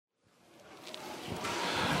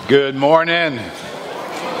Good morning.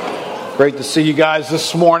 Great to see you guys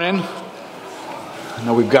this morning. I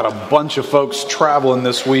know we've got a bunch of folks traveling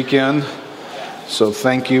this weekend, so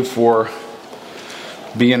thank you for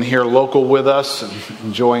being here local with us and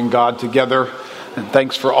enjoying God together. And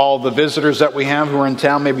thanks for all the visitors that we have who are in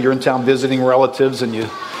town. Maybe you're in town visiting relatives and you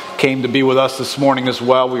came to be with us this morning as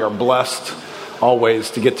well. We are blessed always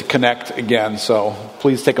to get to connect again. So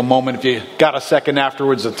please take a moment, if you got a second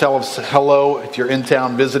afterwards, to tell us hello if you're in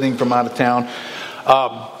town visiting from out of town.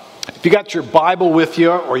 If you got your Bible with you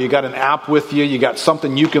or you got an app with you, you got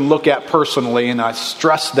something you can look at personally, and I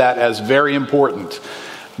stress that as very important.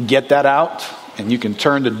 Get that out, and you can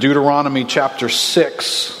turn to Deuteronomy chapter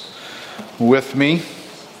 6 with me.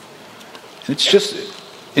 It's just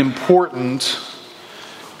important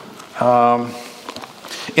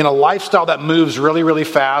in a lifestyle that moves really, really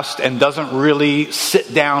fast and doesn't really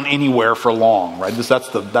sit down anywhere for long, right?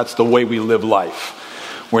 That's the way we live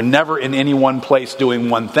life. We're never in any one place doing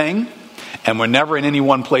one thing, and we're never in any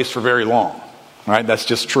one place for very long, right? That's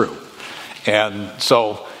just true. And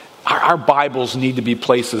so our Bibles need to be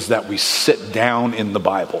places that we sit down in the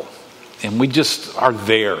Bible, and we just are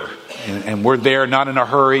there. And we're there not in a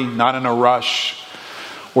hurry, not in a rush.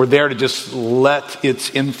 We're there to just let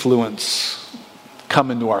its influence come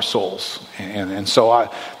into our souls. And so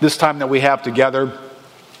this time that we have together,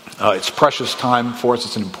 it's precious time for us.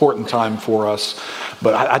 It's an important time for us.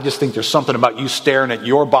 But I just think there's something about you staring at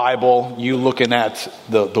your Bible, you looking at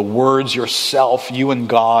the words yourself, you and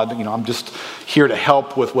God. You know, I'm just here to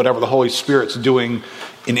help with whatever the Holy Spirit's doing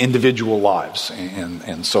in individual lives.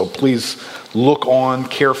 And so please look on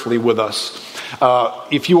carefully with us.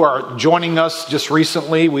 If you are joining us just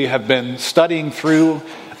recently, we have been studying through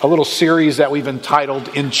a little series that we've entitled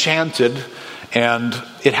Enchanted, and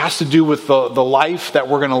it has to do with the life that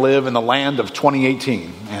we're going to live in the land of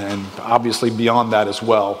 2018, and obviously beyond that as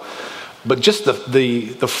well. But just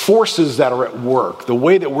the forces that are at work, the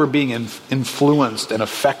way that we're being influenced and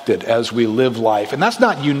affected as we live life. And that's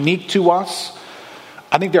not unique to us.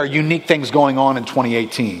 I think there are unique things going on in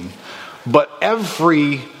 2018. But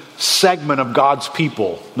every segment of God's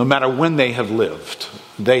people, no matter when they have lived,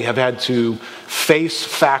 they have had to face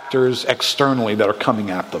factors externally that are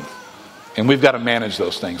coming at them. And we've got to manage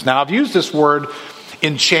those things. Now, I've used this word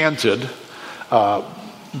enchanted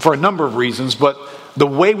for a number of reasons, but the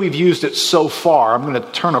way we've used it so far, I'm going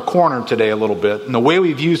to turn a corner today a little bit, and the way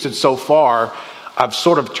we've used it so far, I've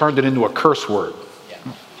sort of turned it into a curse word.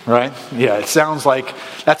 Right? Yeah, it sounds like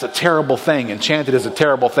that's a terrible thing. Enchanted is a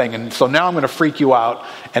terrible thing. And so now I'm going to freak you out,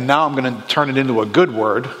 and now I'm going to turn it into a good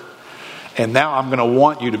word, and now I'm going to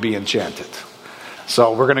want you to be enchanted.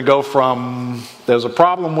 So we're going to go from there's a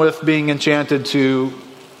problem with being enchanted to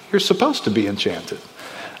you're supposed to be enchanted.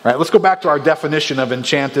 All right, let's go back to our definition of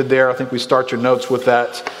enchanted there. I think we start your notes with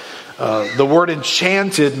that. The word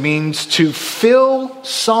enchanted means to fill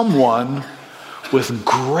someone with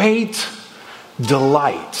great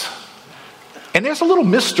delight. And there's a little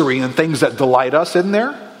mystery in things that delight us, isn't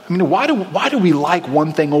there? I mean, why do we like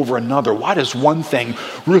one thing over another? Why does one thing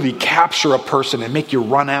really capture a person and make you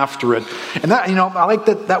run after it? And that, I like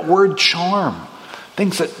that word charm.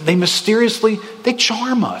 Things that they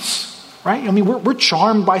charm us, right? I mean, we're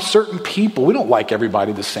charmed by certain people. We don't like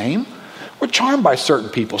everybody the same. We're charmed by certain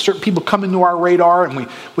people. Certain people come into our radar and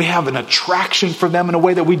we have an attraction for them in a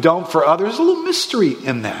way that we don't for others. There's a little mystery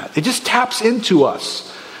in that. It just taps into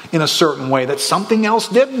us in a certain way that something else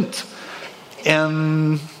didn't.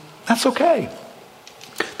 And that's okay.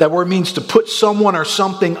 That word means to put someone or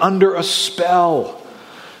something under a spell.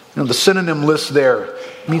 The synonym list there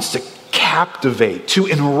means to captivate, to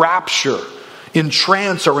enrapture,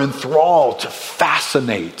 entrance or enthrall, to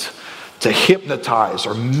fascinate, to hypnotize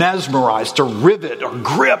or mesmerize, to rivet or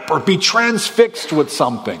grip or be transfixed with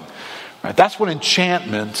something. Right? That's what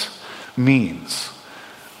enchantment means.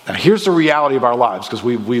 Now here's the reality of our lives, because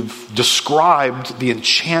we've described the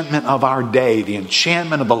enchantment of our day, the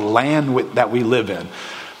enchantment of the land that we live in.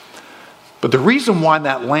 But the reason why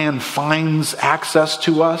that land finds access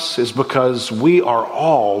to us is because we are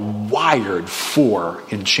all wired for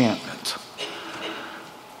enchantment.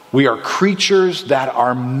 We are creatures that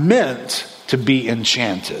are meant to be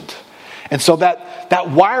enchanted. And so that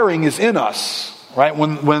wiring is in us, right?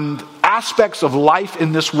 When aspects of life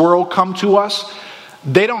in this world come to us,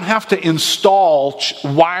 they don't have to install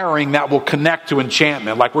wiring that will connect to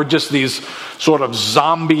enchantment. Like we're just these sort of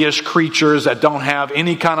zombie-ish creatures that don't have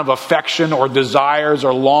any kind of affection or desires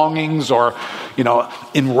or longings or,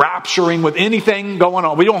 enrapturing with anything going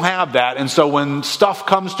on. We don't have that. And so when stuff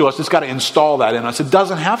comes to us, it's got to install that in us. It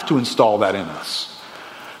doesn't have to install that in us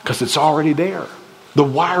because it's already there. The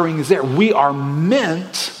wiring is there. We are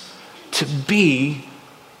meant to be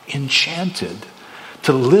enchanted,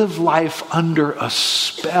 to live life under a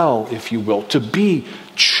spell, if you will, to be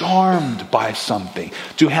charmed by something,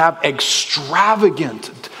 to have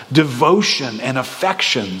extravagant devotion and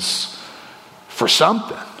affections for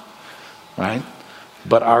something, right?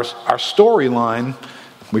 But our storyline,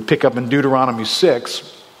 we pick up in Deuteronomy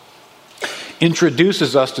 6,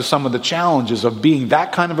 introduces us to some of the challenges of being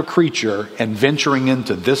that kind of a creature and venturing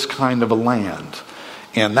into this kind of a land.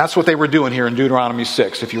 And that's what they were doing here in Deuteronomy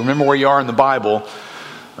 6. If you remember where you are in the Bible,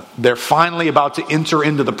 they're finally about to enter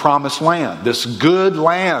into the promised land. This good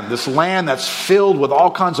land, this land that's filled with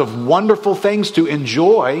all kinds of wonderful things to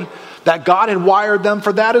enjoy, that God had wired them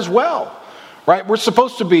for that as well. Right? We're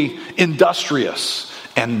supposed to be industrious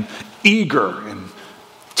and eager and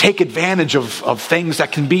take advantage of things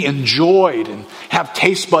that can be enjoyed and have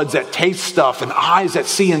taste buds that taste stuff and eyes that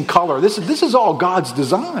see in color. This is all God's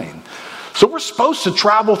design. So we're supposed to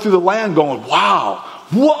travel through the land going, wow,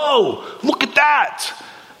 whoa, look at that.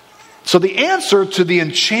 So the answer to the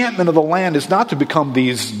enchantment of the land is not to become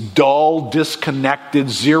these dull, disconnected,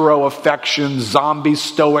 zero affection, zombie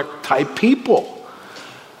stoic type people.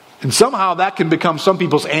 And somehow that can become some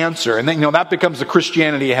people's answer. And then, that becomes the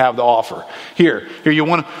Christianity you have to offer. Here, you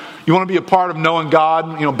want to be a part of knowing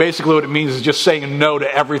God? Basically what it means is just saying no to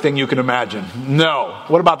everything you can imagine. No.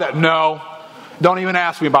 What about that? No. Don't even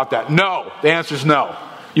ask me about that. No. The answer is no.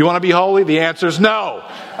 You want to be holy? The answer is no.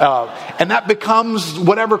 And that becomes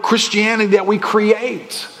whatever Christianity that we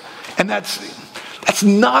create. And that's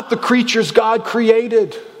not the creatures God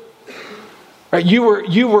created. Right? You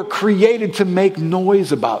were created to make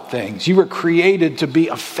noise about things. You were created to be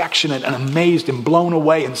affectionate and amazed and blown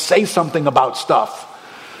away and say something about stuff.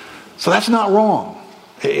 So that's not wrong.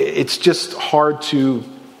 It's just hard to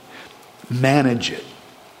manage it.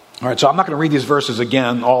 All right, so I'm not going to read these verses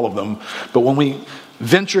again, all of them. But when we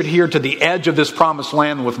ventured here to the edge of this promised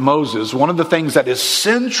land with Moses, one of the things that is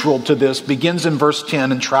central to this begins in verse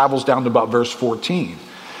 10 and travels down to about verse 14.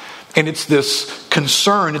 And it's this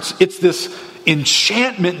concern, it's this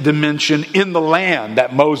enchantment dimension in the land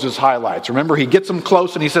that Moses highlights. Remember, he gets them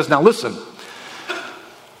close and he says, now listen,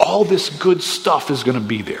 all this good stuff is going to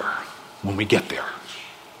be there when we get there.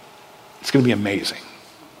 It's going to be amazing.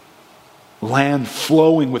 Land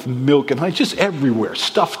flowing with milk and honey, just everywhere.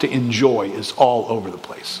 Stuff to enjoy is all over the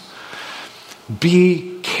place.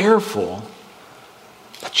 Be careful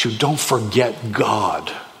that you don't forget God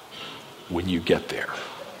when you get there.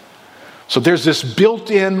 So there's this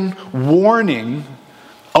built-in warning,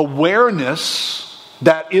 awareness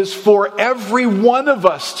that is for every one of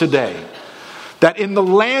us today. That in the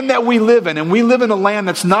land that we live in, and we live in a land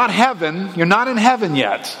that's not heaven, you're not in heaven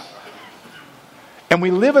yet. And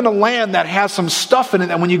we live in a land that has some stuff in it,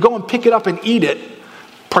 and when you go and pick it up and eat it,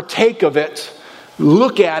 partake of it,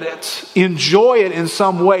 look at it, enjoy it in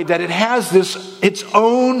some way, that it has its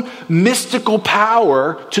own mystical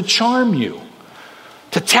power to charm you.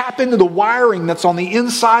 To tap into the wiring that's on the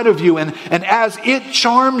inside of you. And as it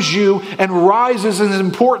charms you and rises in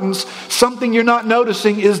importance, something you're not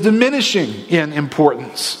noticing is diminishing in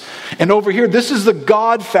importance. And over here, this is the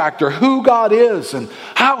God factor, who God is and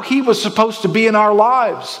how He was supposed to be in our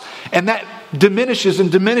lives. And that diminishes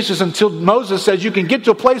and diminishes until Moses says you can get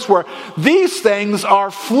to a place where these things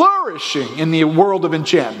are flourishing in the world of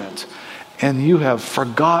enchantment. And you have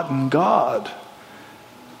forgotten God.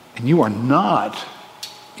 And you are not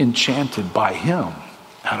enchanted by Him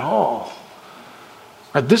at all.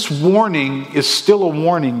 This warning is still a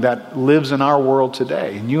warning that lives in our world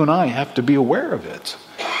today, and you and I have to be aware of it.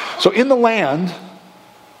 So in the land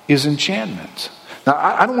is enchantment. Now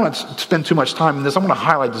I don't want to spend too much time in this. I'm going to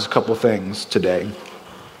highlight just a couple of things today,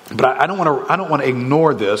 but I don't want to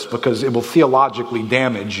ignore this because it will theologically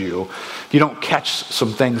damage you if you don't catch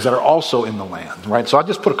some things that are also in the land. Right? So I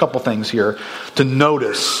just put a couple things here to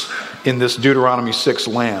notice in this Deuteronomy 6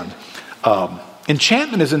 land.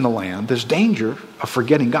 Enchantment is in the land. There's danger of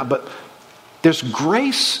forgetting God, but there's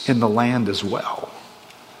grace in the land as well.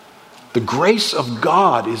 The grace of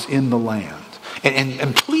God is in the land.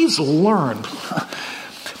 And please learn,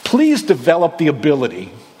 please develop the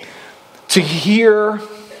ability to hear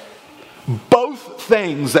both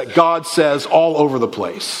things that God says all over the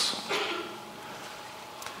place.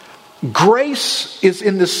 Grace is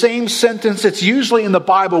in the same sentence. It's usually in the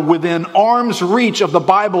Bible within arm's reach of the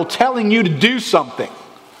Bible telling you to do something.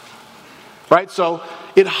 Right? So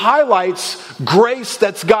it highlights grace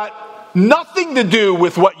that's got nothing to do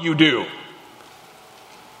with what you do.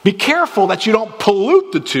 Be careful that you don't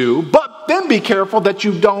pollute the two, but then be careful that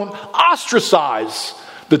you don't ostracize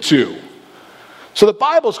the two. So the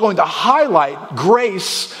Bible is going to highlight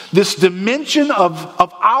grace, this dimension of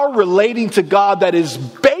our relating to God that is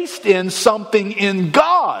based in something in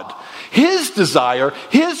God. His desire,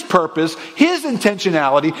 His purpose, His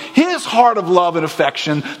intentionality, His heart of love and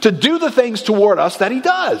affection to do the things toward us that He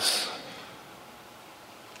does.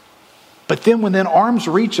 But then within arm's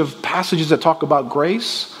reach of passages that talk about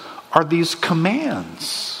grace are these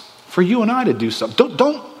commands for you and I to do something.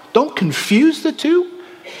 Don't confuse the two.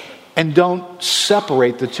 And don't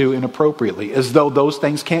separate the two inappropriately, as though those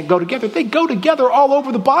things can't go together. They go together all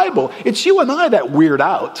over the Bible. It's you and I that weird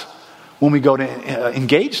out when we go to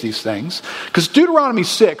engage these things. Because Deuteronomy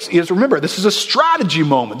 6 is, remember, this is a strategy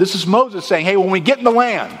moment. This is Moses saying, hey, when we get in the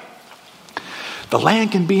land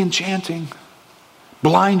can be enchanting.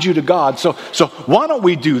 Blind you to God. So why don't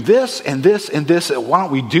we do this and this and this? Why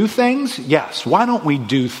don't we do things? Yes, why don't we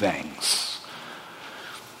do things?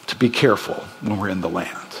 To be careful when we're in the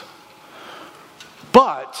land.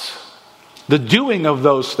 But the doing of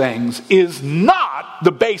those things is not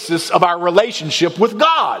the basis of our relationship with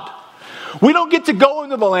God. We don't get to go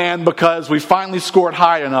into the land because we finally scored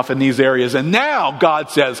high enough in these areas. And now God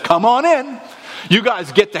says, come on in. You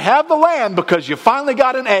guys get to have the land because you finally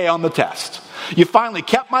got an A on the test. You finally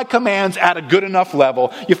kept my commands at a good enough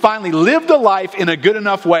level. You finally lived a life in a good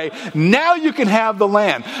enough way. Now you can have the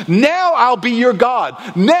land. Now I'll be your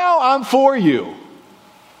God. Now I'm for you.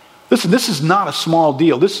 Listen, this is not a small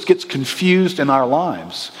deal. This gets confused in our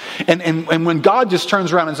lives. And when God just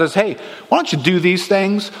turns around and says, hey, why don't you do these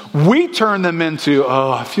things? We turn them into,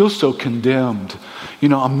 oh, I feel so condemned.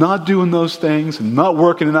 I'm not doing those things. I'm not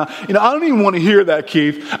working enough. I don't even want to hear that,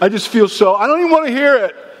 Keith. I just feel so, I don't even want to hear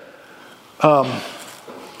it.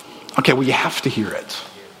 Okay, well, you have to hear it.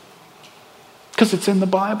 Because it's in the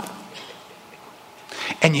Bible.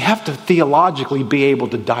 And you have to theologically be able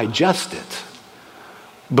to digest it.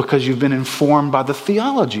 Because you've been informed by the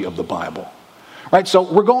theology of the Bible. Right? So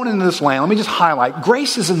we're going into this land. Let me just highlight.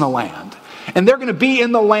 Grace is in the land. And they're going to be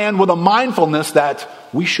in the land with a mindfulness that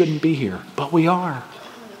we shouldn't be here. But we are.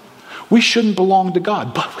 We shouldn't belong to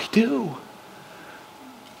God. But we do.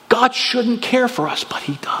 God shouldn't care for us. But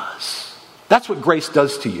He does. That's what grace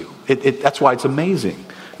does to you. That's why it's amazing.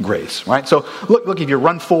 Grace. Right? So look, if you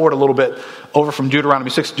run forward a little bit over from Deuteronomy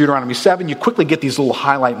 6 to Deuteronomy 7, you quickly get these little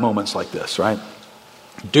highlight moments like this. Right?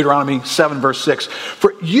 Deuteronomy 7 verse 6.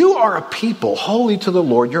 For you are a people holy to the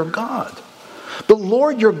Lord your God. The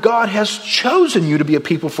Lord your God has chosen you to be a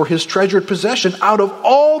people for His treasured possession out of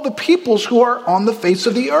all the peoples who are on the face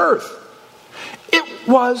of the earth. It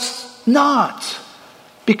was not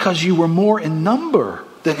because you were more in number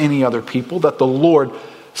than any other people that the Lord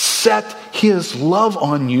set His love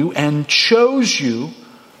on you and chose you,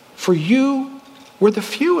 for you were the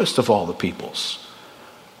fewest of all the peoples.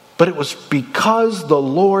 But it was because the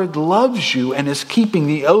Lord loves you and is keeping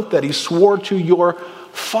the oath that He swore to your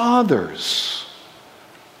fathers.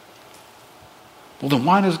 Well, then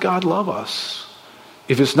why does God love us?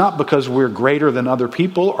 If it's not because we're greater than other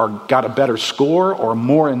people or got a better score or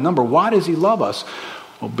more in number, why does He love us?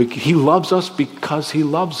 Well, He loves us because He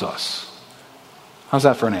loves us. How's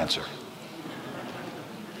that for an answer?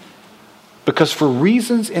 Because for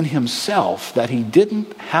reasons in Himself that He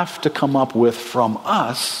didn't have to come up with from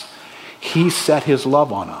us, He set His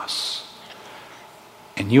love on us.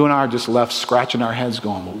 And you and I are just left scratching our heads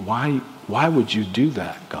going, well, why would you do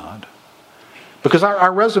that, God? Because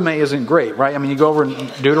our resume isn't great, right? I mean, you go over in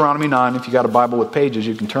Deuteronomy 9, if you got a Bible with pages,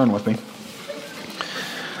 you can turn with me.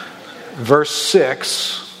 Verse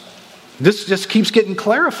 6, this just keeps getting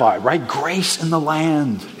clarified, right? Grace in the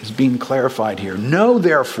land is being clarified here. Know,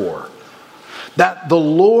 therefore, that the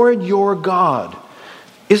Lord your God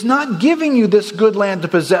is not giving you this good land to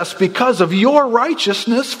possess because of your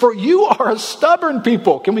righteousness, for you are a stubborn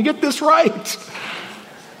people. Can we get this right?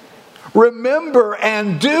 Remember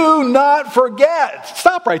and do not forget.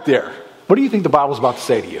 Stop right there. What do you think the Bible's about to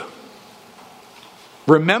say to you?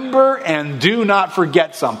 Remember and do not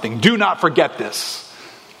forget something. Do not forget this.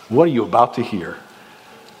 What are you about to hear?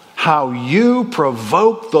 How you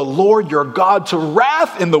provoked the Lord your God to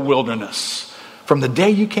wrath in the wilderness. From the day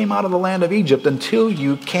you came out of the land of Egypt until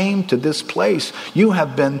you came to this place, you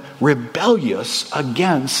have been rebellious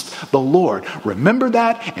against the Lord. Remember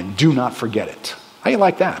that and do not forget it. How you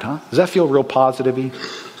like that, huh? Does that feel real positive-y?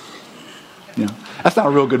 That's not a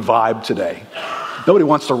real good vibe today. Nobody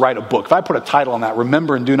wants to write a book. If I put a title on that,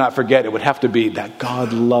 Remember and Do Not Forget, it would have to be that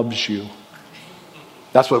God loves you.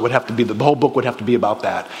 That's what it would have to be. The whole book would have to be about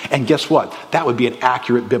that. And guess what? That would be an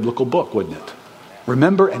accurate biblical book, wouldn't it?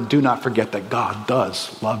 Remember and do not forget that God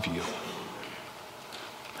does love you.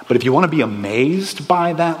 But if you want to be amazed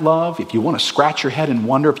by that love, if you want to scratch your head and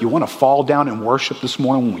wonder, if you want to fall down and worship this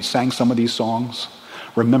morning when we sang some of these songs,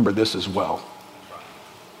 remember this as well.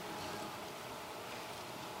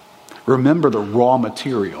 Remember the raw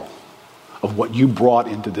material of what you brought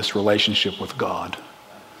into this relationship with God.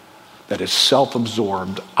 That is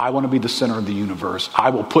self-absorbed. I want to be the center of the universe. I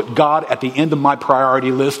will put God at the end of my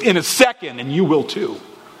priority list in a second, and you will too.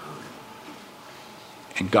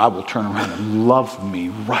 And God will turn around and love me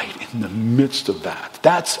right in the midst of that.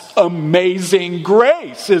 That's amazing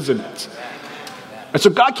grace, isn't it? And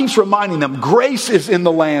so God keeps reminding them, grace is in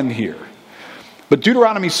the land here. But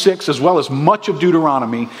Deuteronomy 6, as well as much of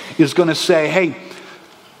Deuteronomy, is going to say, hey,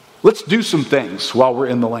 let's do some things while we're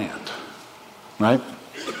in the land. Right?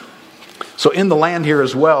 So in the land here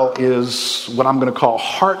as well is what I'm going to call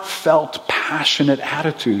heartfelt, passionate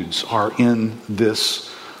attitudes are in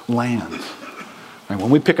this land. Right? When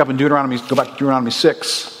we pick up in Deuteronomy, go back to Deuteronomy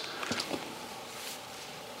 6,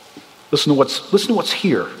 listen to what's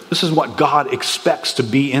here. This is what God expects to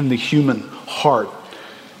be in the human heart.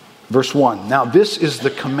 Verse 1, now this is the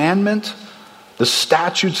commandment, the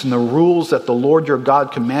statutes and the rules that the Lord your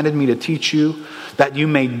God commanded me to teach you, that you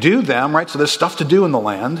may do them, right? So there's stuff to do in the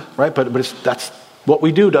land, right? But that's what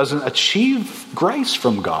we do doesn't achieve grace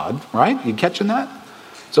from God, right? You catching that?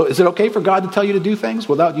 So is it okay for God to tell you to do things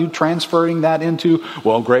without you transferring that into,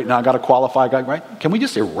 well, great, now I got to qualify, right? Can we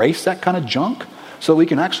just erase that kind of junk so we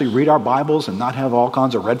can actually read our Bibles and not have all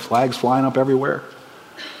kinds of red flags flying up everywhere?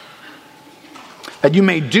 That you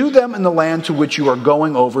may do them in the land to which you are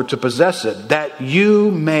going over to possess it, that you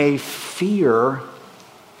may fear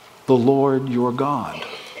the Lord your God.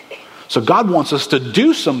 So God wants us to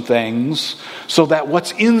do some things so that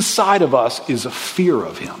what's inside of us is a fear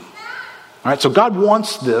of Him. All right, so God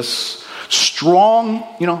wants this strong,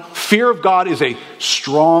 fear of God is a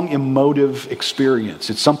strong emotive experience.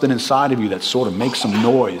 It's something inside of you that sort of makes some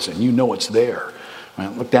noise and you know it's there. All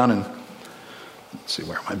right, look down in, let's see,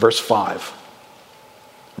 where am I? Verse 5.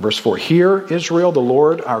 Verse 4, hear, Israel, the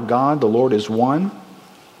Lord our God, the Lord is one.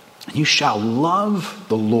 And you shall love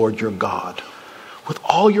the Lord your God with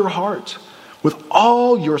all your heart, with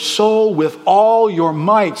all your soul, with all your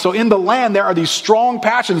might. So in the land, there are these strong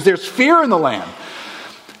passions. There's fear in the land.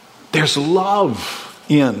 There's love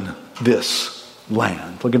in this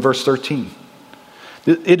land. Look at verse 13.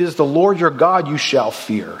 It is the Lord your God you shall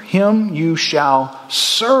fear. Him you shall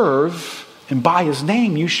serve, and by His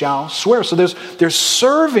name you shall swear. So there's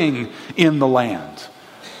serving in the land.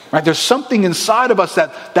 Right? There's something inside of us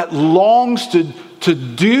that longs to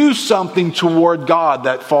do something toward God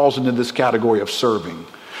that falls into this category of serving.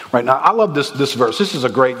 Right? Now, I love this verse. This is a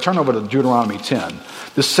great, turn over to Deuteronomy 10.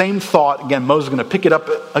 The same thought, again, Moses is going to pick it up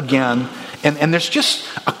again. And there's just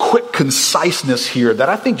a quick conciseness here that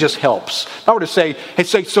I think just helps. If I were to say, hey,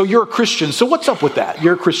 so you're a Christian. So what's up with that?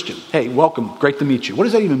 You're a Christian. Hey, welcome. Great to meet you. What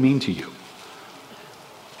does that even mean to you?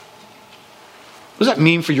 What does that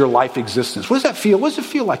mean for your life existence? What does that feel? What does it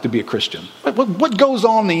feel like to be a Christian? What goes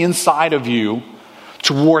on the inside of you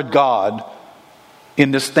toward God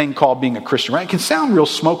in this thing called being a Christian, right? It can sound real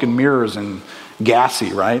smoke and mirrors and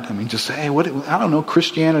gassy, right? I mean, just say, hey, I don't know,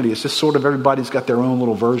 Christianity. It's just sort of everybody's got their own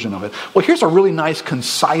little version of it. Well, here's a really nice,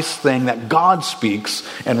 concise thing that God speaks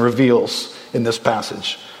and reveals in this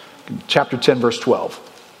passage. Chapter 10, verse 12.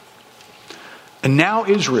 And now,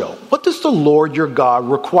 Israel, what does the Lord your God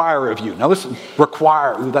require of you? Now listen,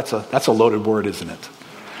 require, that's a loaded word, isn't it?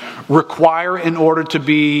 Require in order to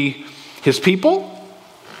be His people?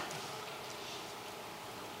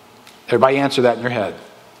 Everybody answer that in your head.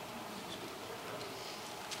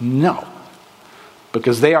 No.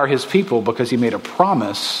 Because they are His people because He made a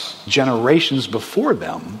promise generations before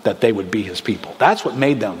them that they would be His people. That's what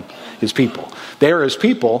made them His people. They are His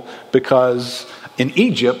people because in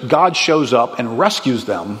Egypt, God shows up and rescues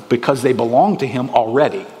them because they belong to Him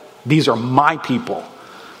already. These are my people.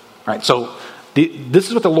 Right? So this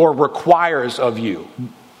is what the Lord requires of you.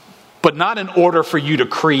 But not in order for you to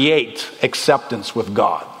create acceptance with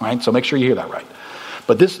God. Right? So make sure you hear that right.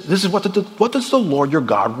 But this is what does the Lord your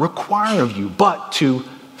God require of you? But to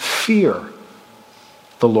fear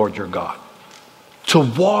the Lord your God. To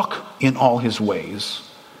walk in all His ways.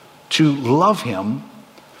 To love Him.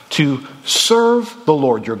 To serve the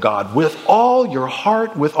Lord your God with all your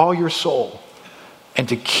heart, with all your soul. And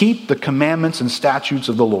to keep the commandments and statutes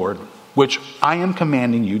of the Lord, which I am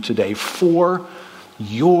commanding you today for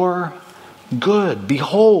your good.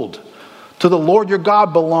 Behold, to the Lord your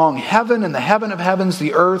God belong heaven and the heaven of heavens,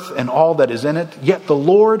 the earth and all that is in it. Yet the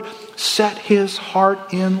Lord set His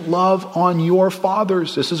heart in love on your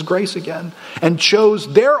fathers. This is grace again. And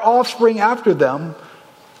chose their offspring after them,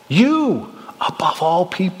 you, above all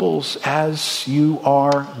peoples as you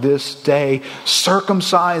are this day.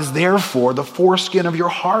 Circumcise therefore the foreskin of your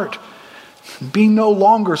heart. Be no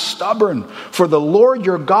longer stubborn, for the Lord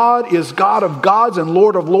your God is God of gods and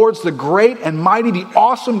Lord of lords, the great and mighty, the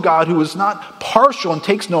awesome God who is not partial and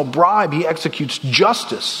takes no bribe. He executes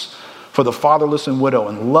justice for the fatherless and widow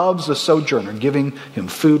and loves the sojourner, giving him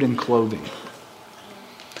food and clothing.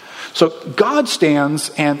 So God stands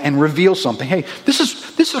and reveals something. Hey,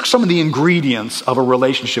 this are some of the ingredients of a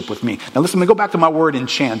relationship with me. Now listen, let me go back to my word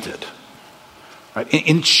enchanted. Right?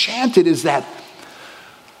 Enchanted is that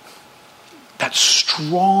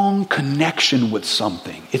strong connection with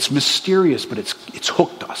something. It's mysterious, but it's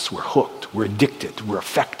hooked us. We're hooked. We're addicted. We're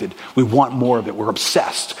affected. We want more of it. We're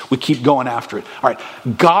obsessed. We keep going after it. All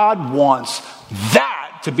right, God wants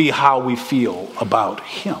that to be how we feel about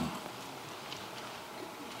him.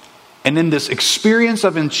 And in this experience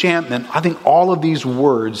of enchantment, I think all of these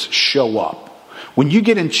words show up. When you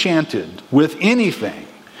get enchanted with anything,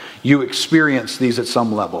 you experience these at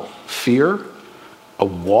some level. Fear, a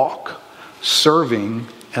walk, serving,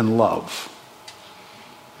 and love.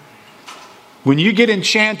 When you get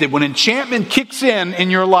enchanted, when enchantment kicks in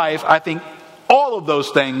your life, I think all of those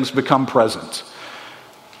things become present.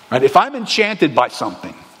 Right? If I'm enchanted by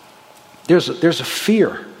something, there's a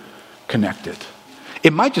fear connected.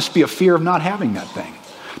 It might just be a fear of not having that thing.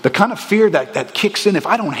 The kind of fear that kicks in. If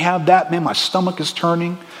I don't have that, man, my stomach is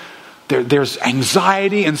turning. There's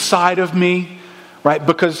anxiety inside of me, right?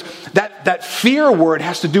 Because that fear word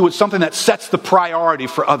has to do with something that sets the priority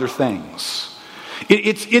for other things.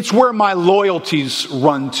 It's where my loyalties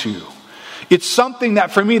run to. It's something that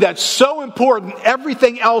for me that's so important,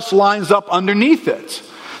 everything else lines up underneath it.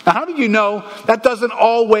 Now, how do you know that doesn't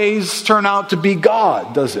always turn out to be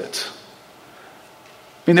God, does it?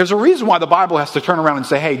 I mean, there's a reason why the Bible has to turn around and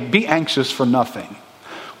say, hey, be anxious for nothing.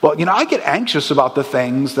 Well, I get anxious about the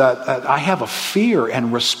things that I have a fear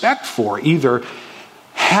and respect for, either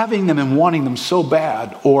having them and wanting them so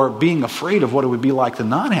bad or being afraid of what it would be like to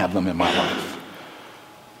not have them in my life.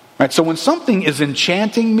 Right? So when something is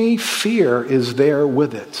enchanting me, fear is there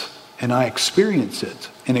with it, and I experience it.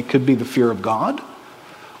 And it could be the fear of God,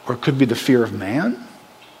 or it could be the fear of man.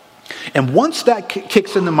 And once that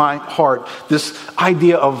kicks into my heart, this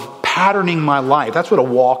idea of patterning my life, that's what a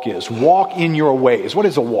walk is. Walk in your ways. What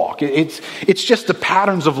is a walk? It's just the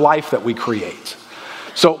patterns of life that we create.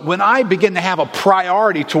 So when I begin to have a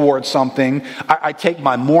priority towards something, I take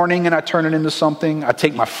my morning and I turn it into something. I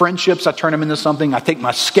take my friendships, I turn them into something. I take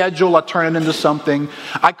my schedule, I turn it into something.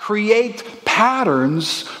 I create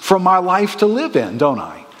patterns for my life to live in, don't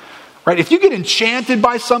I? Right? If you get enchanted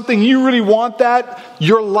by something, you really want that,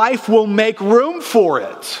 your life will make room for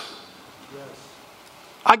it.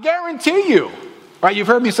 I guarantee you. Right? You've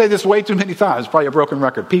heard me say this way too many times. It's probably a broken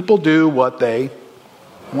record. People do what they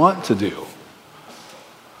want to do.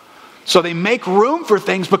 So they make room for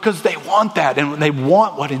things because they want that, and they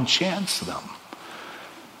want what enchants them.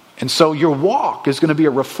 And so your walk is going to be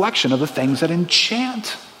a reflection of the things that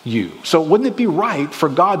enchant you. So wouldn't it be right for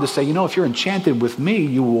God to say, if you're enchanted with me,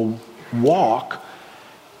 you will walk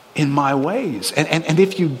in my ways. And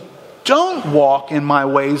if you don't walk in my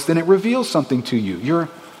ways, then it reveals something to you. You're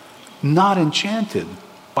not enchanted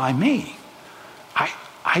by me.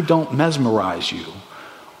 I don't mesmerize you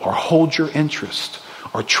or hold your interest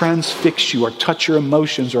or transfix you or touch your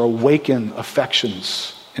emotions or awaken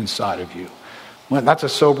affections inside of you. Well, that's a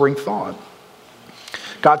sobering thought.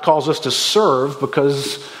 God calls us to serve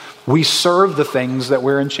because we serve the things that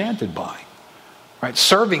we're enchanted by. Right?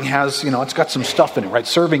 Serving has, it's got some stuff in it, right?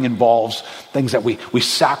 Serving involves things that we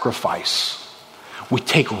sacrifice. We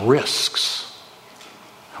take risks.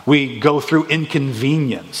 We go through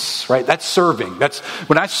inconvenience, right? That's serving. That's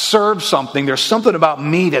when I serve something, there's something about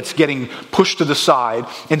me that's getting pushed to the side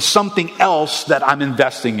and something else that I'm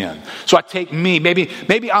investing in. So I take me,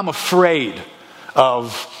 maybe I'm afraid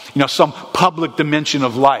of some public dimension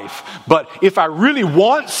of life. But if I really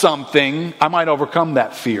want something, I might overcome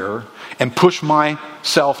that fear and push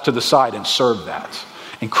myself to the side and serve that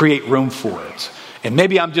and create room for it. And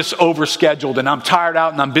maybe I'm just overscheduled and I'm tired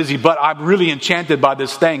out and I'm busy, but I'm really enchanted by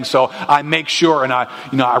this thing. So I make sure and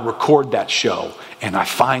I record that show and I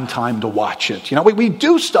find time to watch it. We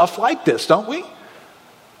do stuff like this, don't we?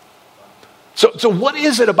 So what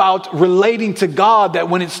is it about relating to God that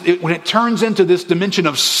when it turns into this dimension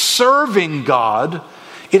of serving God,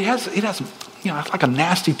 it has it's like a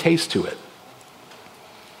nasty taste to it.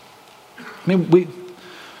 I mean,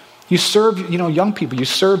 you serve, young people, you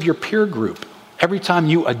serve your peer group every time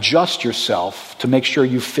you adjust yourself to make sure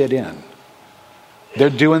you fit in. They're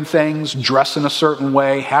doing things, dressing a certain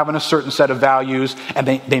way, having a certain set of values, and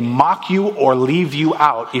they mock you or leave you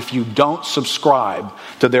out if you don't subscribe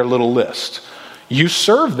to their little list. You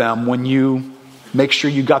serve them when you make sure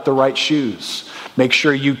you got the right shoes, make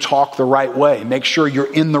sure you talk the right way, make sure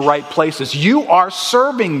you're in the right places. You are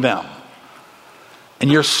serving them.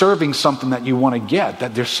 And you're serving something that you want to get,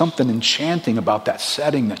 that there's something enchanting about that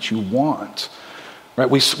setting that you want. Right?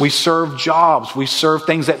 We serve jobs. We serve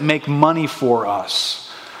things that make money for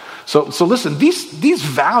us. So listen, these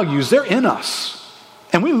values, they're in us.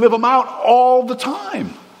 And we live them out all the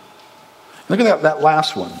time. Look at that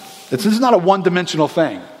last one. This is not a one-dimensional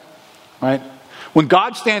thing. Right? When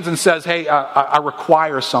God stands and says, hey, I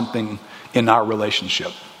require something in our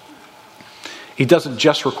relationship, He doesn't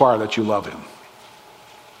just require that you love Him.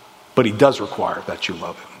 But He does require that you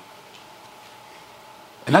love Him.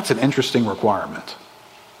 And that's an interesting requirement.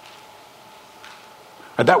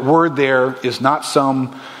 That word there is not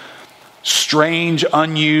some strange,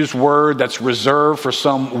 unused word that's reserved for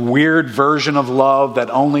some weird version of love that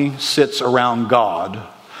only sits around God.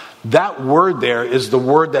 That word there is the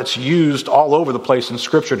word that's used all over the place in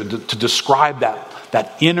Scripture to describe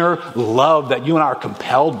that inner love that you and I are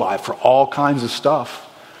compelled by for all kinds of stuff.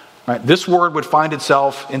 Right? This word would find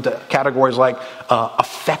itself into categories like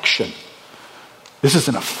affection. This is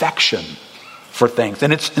an affection for things.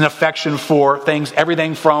 And it's an affection for things,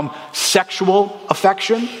 everything from sexual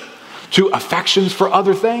affection to affections for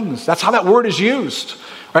other things. That's how that word is used.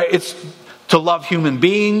 Right? It's to love human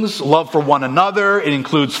beings, love for one another. It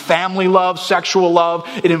includes family love, sexual love.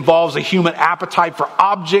 It involves a human appetite for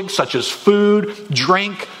objects such as food,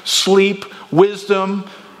 drink, sleep, wisdom,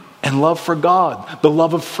 and love for God. The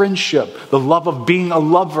love of friendship, the love of being a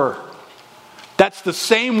lover. That's the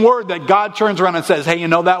same word that God turns around and says, hey, you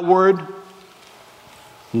know that word?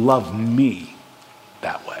 Love me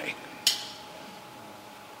that way.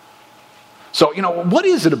 So, what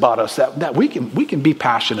is it about us that we can be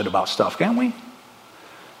passionate about stuff, can't we?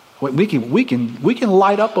 We can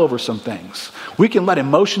light up over some things. We can let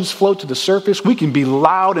emotions float to the surface. We can be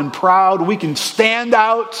loud and proud. We can stand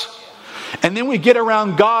out. And then we get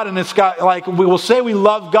around God and it's got like, we will say we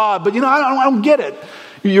love God, but I don't get it.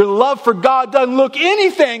 Your love for God doesn't look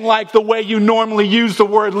anything like the way you normally use the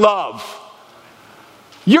word love.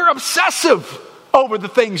 You're obsessive over the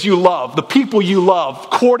things you love, the people you love,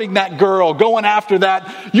 courting that girl, going after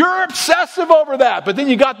that. You're obsessive over that. But then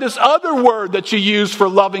you got this other word that you use for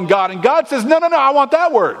loving God. And God says, no, I want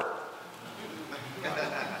that word.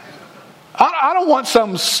 I don't want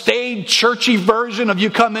some staid, churchy version of you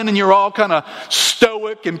come in and you're all kind of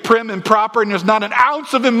stoic and prim and proper and there's not an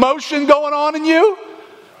ounce of emotion going on in you.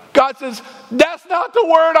 God says, that's not the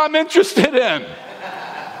word I'm interested in.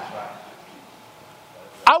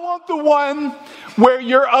 I want the one where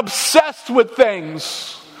you're obsessed with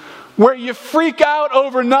things, where you freak out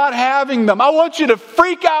over not having them. I want you to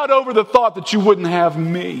freak out over the thought that you wouldn't have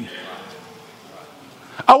me.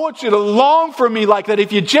 I want you to long for me like that.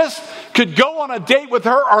 If you just could go on a date with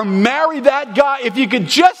her or marry that guy, if you could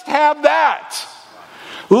just have that,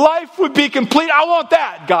 life would be complete. I want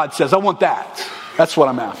that, God says. I want that. That's what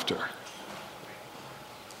I'm after.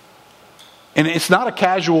 And it's not a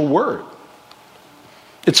casual word.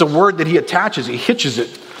 It's a word that He attaches, He hitches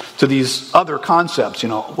it to these other concepts,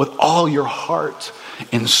 with all your heart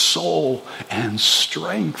and soul and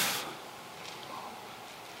strength.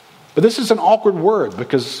 But this is an awkward word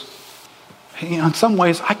because, in some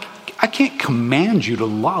ways, I can't command you to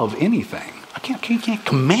love anything. I can't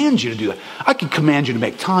command you to do that. I can command you to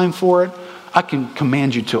make time for it. I can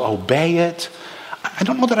command you to obey it. I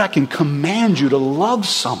don't know that I can command you to love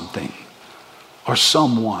something or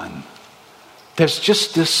someone. There's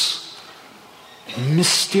just this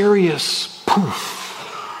mysterious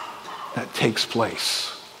poof that takes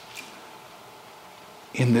place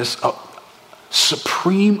in this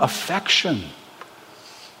supreme affection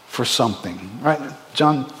for something, right?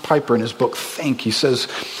 John Piper in his book Think, he says,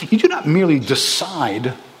 you do not merely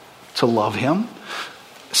decide to love Him.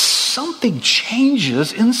 Something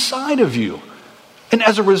changes inside of you. And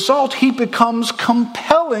as a result, He becomes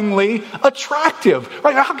compellingly attractive,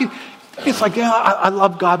 right? It's like, I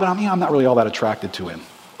love God, but I'm not really all that attracted to Him.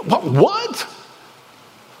 What?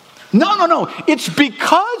 No. It's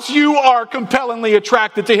because you are compellingly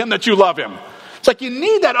attracted to Him that you love Him. It's like you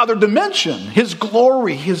need that other dimension. His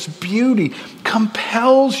glory, His beauty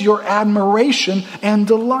compels your admiration and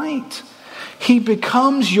delight. He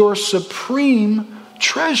becomes your supreme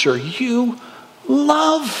treasure. You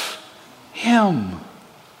love Him.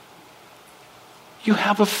 You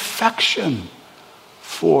have affection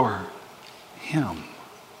for Him.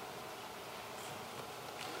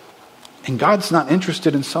 And God's not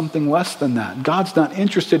interested in something less than that. God's not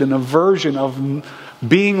interested in a version of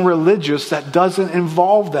being religious that doesn't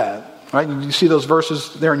involve that. Right? You see those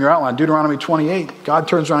verses there in your outline. Deuteronomy 28. God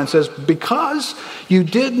turns around and says, because you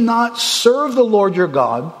did not serve the Lord your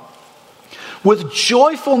God with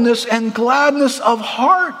joyfulness and gladness of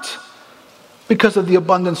heart because of the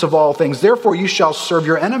abundance of all things. Therefore, you shall serve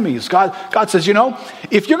your enemies. God says,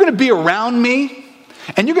 if you're going to be around me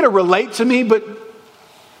and you're going to relate to me, but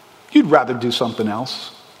you'd rather do something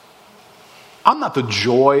else. I'm not the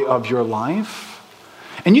joy of your life.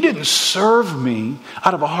 And you didn't serve me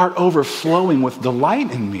out of a heart overflowing with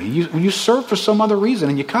delight in me. You served for some other reason,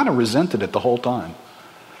 and you kind of resented it the whole time.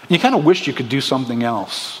 You kind of wished you could do something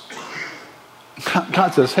else.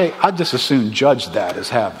 God says, hey, I'd just as soon judge that as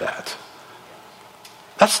have that.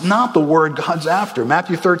 That's not the word God's after.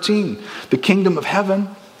 Matthew 13, the kingdom of heaven,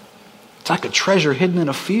 it's like a treasure hidden in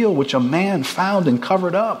a field which a man found and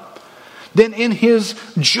covered up. Then in his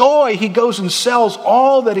joy, he goes and sells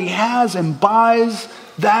all that he has and buys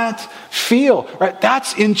that field. Right?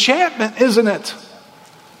 That's enchantment, isn't it?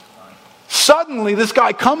 Suddenly, this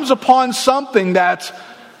guy comes upon something that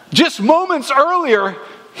just moments earlier,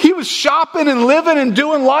 he was shopping and living and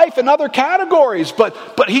doing life in other categories. But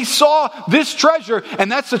he saw this treasure, and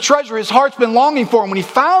that's the treasure his heart's been longing for. And when he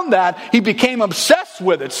found that, he became obsessed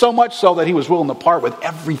with it, so much so that he was willing to part with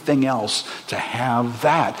everything else to have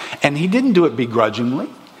that. And he didn't do it begrudgingly.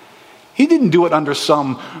 He didn't do it under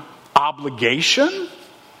some obligation. He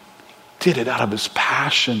did it out of his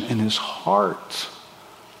passion in his heart.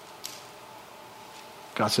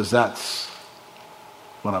 God says, that's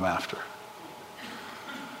what I'm after.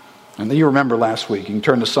 And you remember last week, you can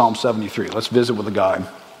turn to Psalm 73. Let's visit with a guy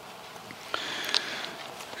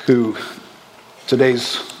who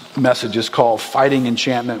today's message is called Fighting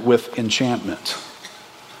Enchantment with Enchantment.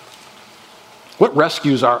 What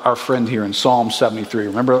rescues our friend here in Psalm 73?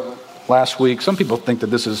 Remember last week, some people think that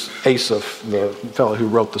this is Asaph, the fellow who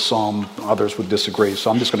wrote the psalm. Others would disagree, so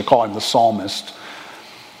I'm just going to call him the psalmist.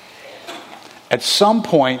 At some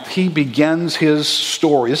point, he begins his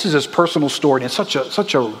story. This is his personal story, and it's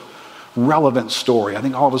such a relevant story. I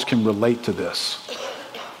think all of us can relate to this.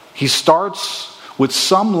 He starts with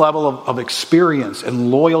some level of experience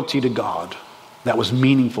and loyalty to God that was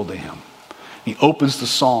meaningful to him. He opens the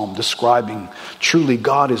psalm describing, truly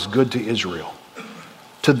God is good to Israel,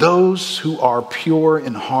 to those who are pure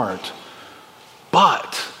in heart.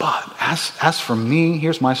 But as for me,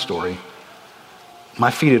 here's my story.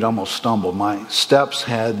 My feet had almost stumbled. My steps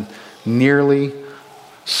had nearly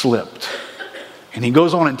slipped. And he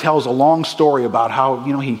goes on and tells a long story about how,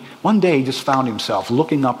 one day he just found himself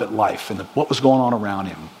looking up at life and what was going on around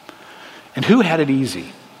him. And who had it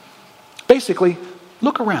easy? Basically,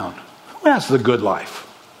 look around. Who has the good life?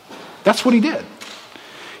 That's what he did.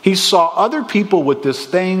 He saw other people with this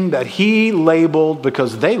thing that he labeled,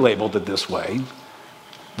 because they labeled it this way,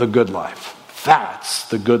 the good life. That's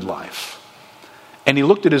the good life. And he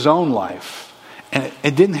looked at his own life, and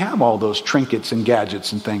it didn't have all those trinkets and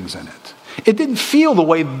gadgets and things in it. It didn't feel the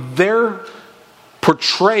way their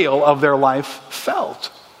portrayal of their life felt.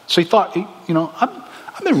 So he thought,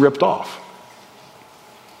 I've been ripped off.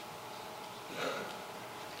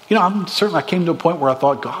 I came to a point where I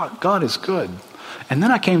thought, God is good. And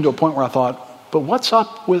then I came to a point where I thought, but what's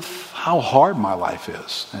up with how hard my life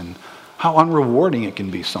is and how unrewarding it can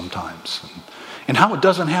be sometimes, and how it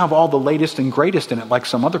doesn't have all the latest and greatest in it like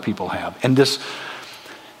some other people have. And this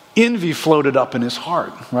envy floated up in his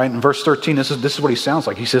heart, right? In verse 13, this is what he sounds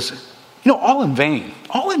like. He says, all in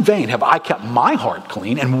vain have I kept my heart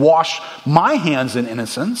clean and washed my hands in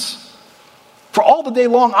innocence. For all the day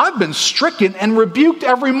long I've been stricken and rebuked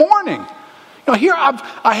every morning. Here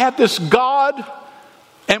I have this God,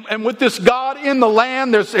 and with this God in the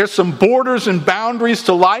land, there's some borders and boundaries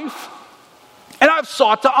to life. And I've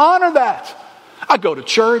sought to honor that. I go to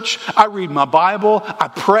church, I read my Bible, I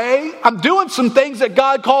pray, I'm doing some things that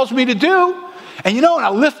God calls me to do. And and I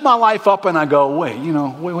lift my life up and I go, wait,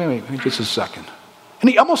 just a second. And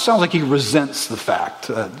he almost sounds like he resents the fact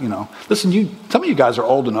that, listen, some of you guys are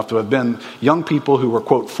old enough to have been young people who were,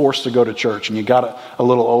 quote, forced to go to church, and you got a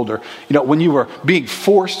little older. When you were being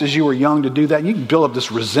forced as you were young to do that, you can build up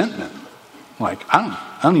this resentment. Like,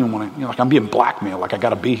 I don't even want to, I'm being blackmailed, like I got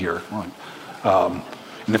to be here.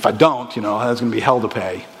 And if I don't, that's going to be hell to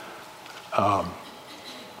pay. And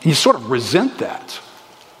you sort of resent that.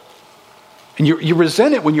 And you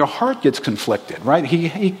resent it when your heart gets conflicted, right?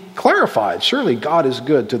 He clarified, surely God is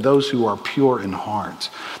good to those who are pure in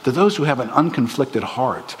heart, to those who have an unconflicted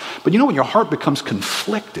heart. But when your heart becomes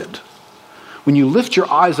conflicted, when you lift your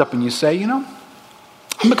eyes up and you say,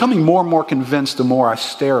 I'm becoming more and more convinced the more I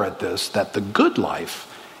stare at this that the good life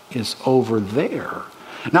is over there.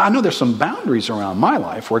 Now, I know there's some boundaries around my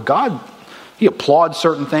life where God, he applauds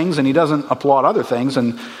certain things and he doesn't applaud other things.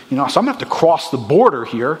 And, so I'm going to have to cross the border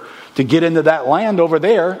here to get into that land over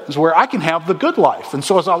there is where I can have the good life. And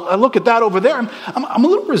so as I look at that over there, I'm a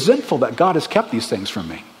little resentful that God has kept these things from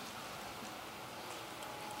me.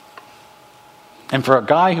 And for a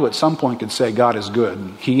guy who at some point could say God is good,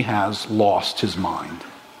 he has lost his mind.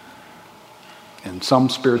 In some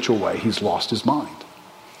spiritual way, he's lost his mind.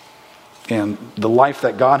 And the life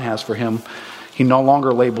that God has for him, he no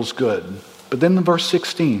longer labels good. But then in verse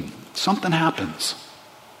 16, something happens.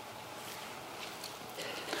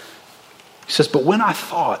 He says, but when I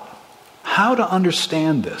thought how to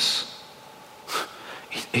understand this,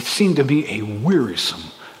 it seemed to be a wearisome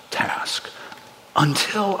task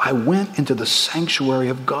until I went into the sanctuary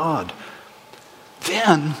of God.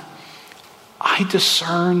 Then I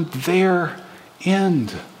discerned their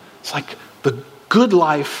end. It's like the good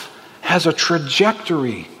life has a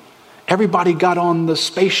trajectory. Everybody got on the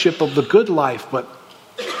spaceship of the good life, but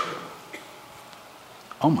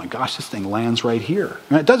oh my gosh, this thing lands right here.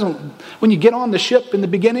 And it doesn't, when you get on the ship in the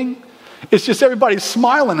beginning, it's just everybody's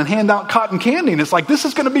smiling and hand out cotton candy. And it's like, this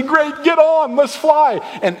is going to be great. Get on, let's fly.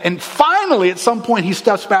 And finally, at some point, he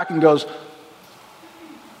steps back and goes,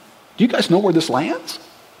 do you guys know where this lands?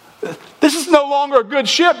 This is no longer a good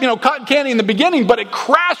ship. Cotton candy in the beginning, but it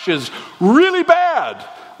crashes really bad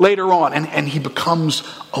later on. And he becomes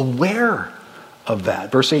aware of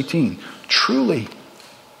that. Verse 18, truly,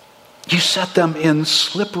 you set them in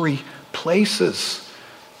slippery places.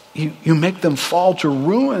 You make them fall to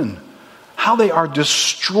ruin. How they are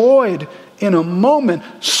destroyed in a moment,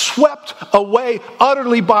 swept away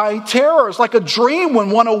utterly by terrors, like a dream when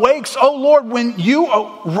one awakes. Oh Lord, when you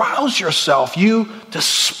arouse yourself, you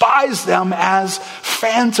despise them as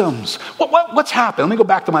phantoms. What's happened? Let me go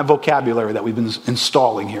back to my vocabulary that we've been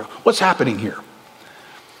installing here. What's happening here?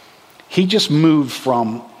 He just moved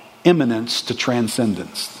from immanence to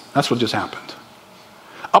transcendence. That's what just happened.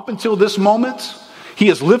 Up until this moment, he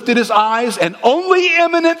has lifted his eyes and only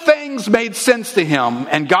imminent things made sense to him.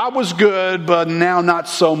 And God was good, but now not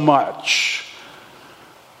so much.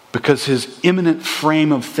 Because his imminent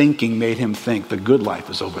frame of thinking made him think the good life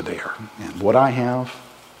is over there. And what I have,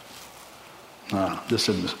 this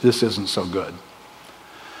isn't so good.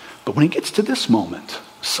 But when he gets to this moment,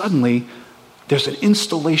 suddenly there's an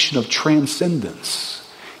installation of transcendence.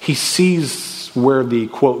 He sees where the,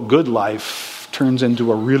 quote, good life turns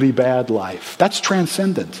into a really bad life. That's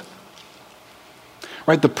transcendent.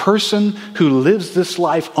 Right? The person who lives this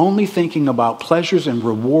life only thinking about pleasures and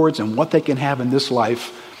rewards and what they can have in this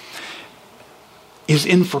life is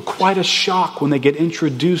in for quite a shock when they get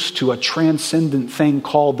introduced to a transcendent thing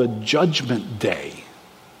called the judgment day.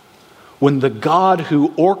 When the God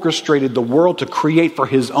who orchestrated the world to create for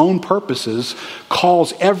his own purposes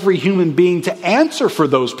calls every human being to answer for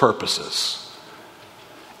those purposes.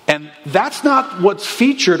 And that's not what's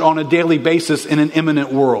featured on a daily basis in an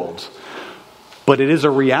imminent world. But it is a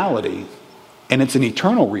reality, and it's an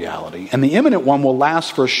eternal reality. And the imminent one will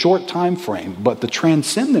last for a short time frame, but the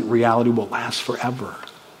transcendent reality will last forever.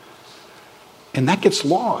 And that gets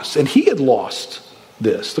lost. And he had lost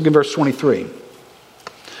this. Look at verse 23.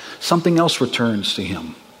 Something else returns to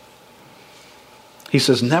him. He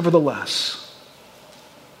says, nevertheless,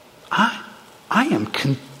 I am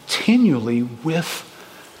continually with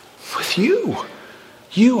you.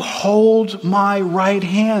 You hold my right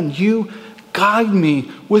hand. You guide me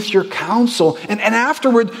with your counsel. And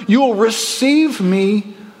afterward, you will receive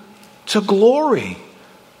me to glory.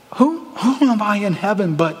 Who am I in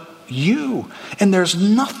heaven but you? And there's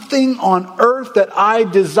nothing on earth that I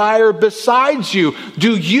desire besides you.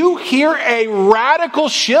 Do you hear a radical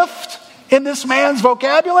shift in this man's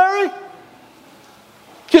vocabulary?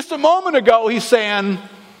 Just a moment ago, he's saying,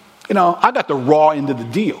 I got the raw end of the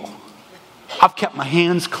deal. I've kept my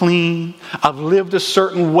hands clean. I've lived a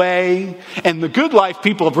certain way. And the good life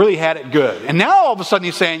people have really had it good. And now all of a sudden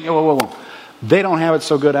he's saying, whoa. They don't have it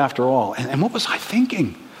so good after all. And what was I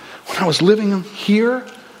thinking? When I was living here,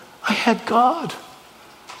 I had God.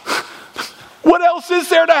 What else is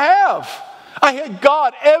there to have? I had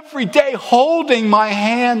God every day holding my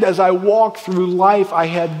hand as I walked through life. I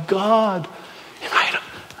had God. And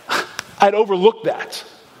I'd overlooked that.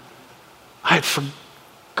 I had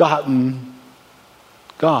forgotten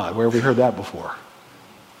God. Where have we heard that before?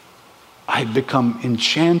 I had become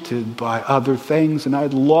enchanted by other things, and I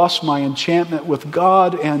had lost my enchantment with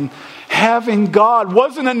God and having God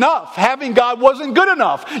wasn't enough. Having God wasn't good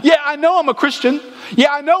enough. Yeah, I know I'm a Christian.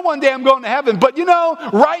 Yeah, I know one day I'm going to heaven. But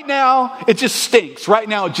right now, it just stinks. Right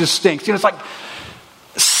now, it just stinks. It's like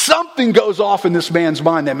something goes off in this man's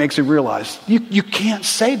mind that makes him realize, you can't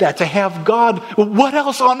say that. To have God, what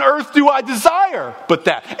else on earth do I desire but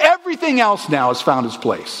that? Everything else now has found its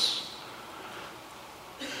place.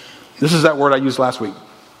 This is that word I used last week.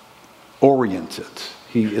 Oriented.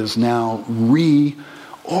 He is now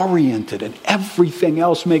reoriented, and everything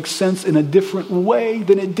else makes sense in a different way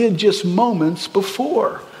than it did just moments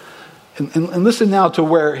before. And listen now to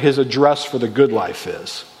where his address for the good life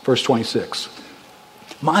is. Verse 26.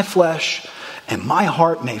 My flesh and my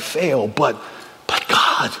heart may fail, but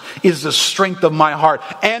God is the strength of my heart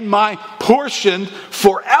and my portion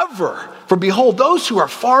forever. For behold, those who are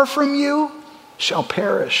far from you shall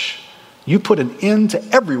perish. You put an end to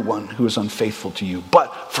everyone who is unfaithful to you.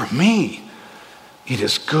 But for me, it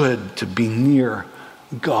is good to be near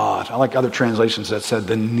God. I like other translations that said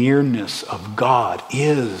the nearness of God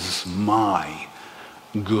is my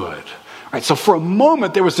good. All right, so for a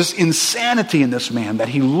moment, there was this insanity in this man that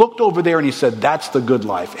he looked over there and he said, that's the good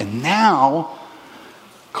life. And now,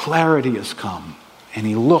 clarity has come. And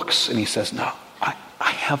he looks and he says, no, I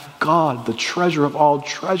have God, the treasure of all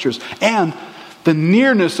treasures. And the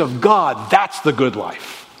nearness of God, that's the good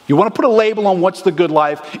life. You want to put a label on what's the good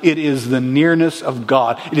life? It is the nearness of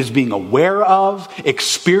God. It is being aware of,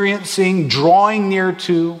 experiencing, drawing near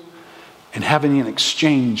to, and having an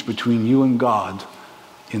exchange between you and God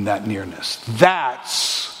in that nearness.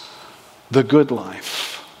 That's the good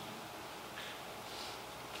life.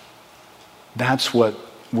 That's what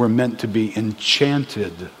we're meant to be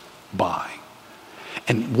enchanted by.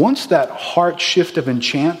 And once that heart shift of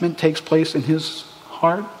enchantment takes place in his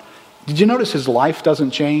heart, did you notice his life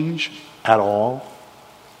doesn't change at all?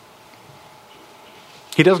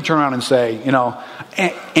 He doesn't turn around and say,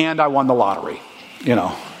 and I won the lottery,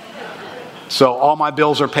 So all my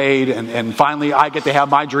bills are paid and finally I get to have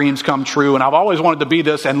my dreams come true. And I've always wanted to be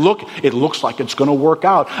this. And look, it looks like it's going to work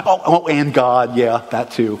out. Oh, and God, yeah,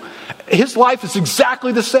 that too. His life is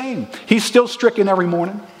exactly the same. He's still stricken every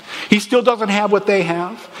morning. He still doesn't have what they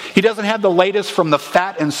have. He doesn't have the latest from the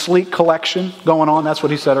Fat and Sleek collection going on. That's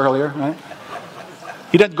what he said earlier, right?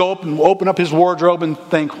 He doesn't go up and open up his wardrobe and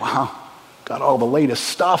think, wow, got all the latest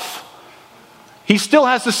stuff. He still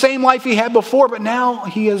has the same life he had before, but now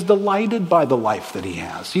he is delighted by the life that he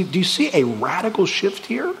has. Do you see a radical shift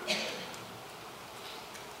here? All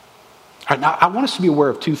right, now, I want us to be aware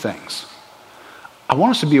of two things. I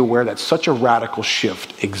want us to be aware that such a radical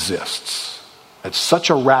shift exists. That such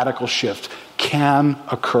a radical shift can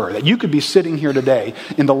occur. That you could be sitting here today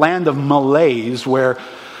in the land of malaise where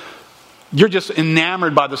you're just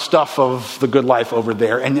enamored by the stuff of the good life over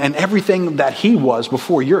there. And everything that he was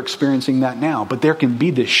before, you're experiencing that now. But there can be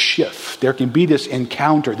this shift. There can be this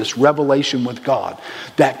encounter, this revelation with God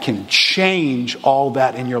that can change all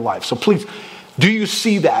that in your life. So please, do you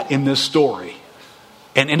see that in this story?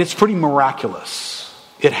 And it's pretty miraculous.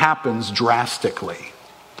 It happens drastically.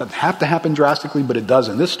 It doesn't have to happen drastically, but it does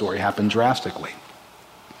in this story happen drastically.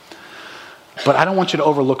 But I don't want you to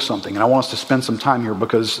overlook something, and I want us to spend some time here,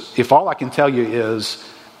 because if all I can tell you is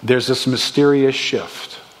there's this mysterious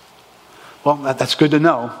shift, well, that's good to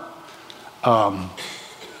know.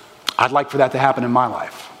 I'd like for that to happen in my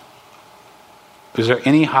life. Is there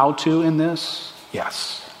any how-to in this?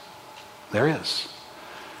 Yes, there is.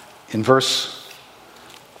 In verse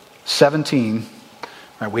 17,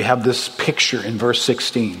 right, we have this picture in verse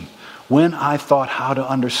 16. When I thought how to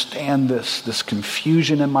understand this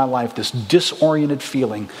confusion in my life, this disoriented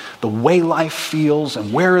feeling, the way life feels,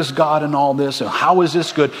 and where is God in all this, and how is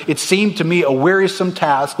this good? It seemed to me a wearisome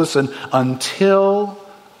task, listen, until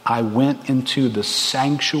I went into the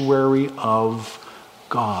sanctuary of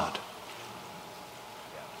God.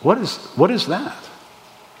 What is that?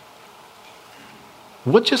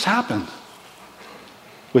 What just happened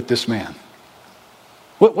with this man?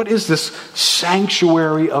 What is this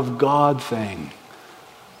sanctuary of God thing?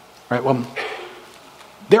 Right? Well,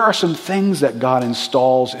 there are some things that God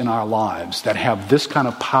installs in our lives that have this kind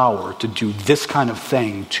of power to do this kind of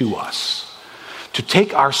thing to us. To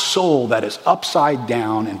take our soul that is upside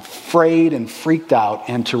down and frayed and freaked out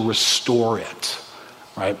and to restore it.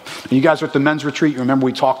 Right? And you guys were at the men's retreat. You remember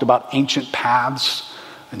we talked about ancient paths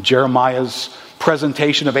and Jeremiah's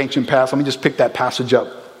presentation of ancient paths. Let me just pick that passage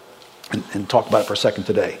up and talk about it for a second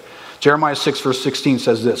today. Jeremiah 6 verse 16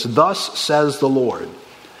 says this: Thus says the Lord,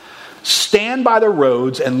 stand by the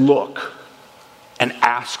roads and look and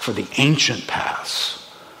ask for the ancient paths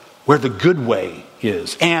where the good way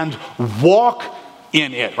is, and walk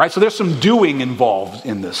in it. Right? So there's some doing involved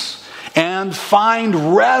in this. and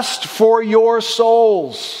find rest for your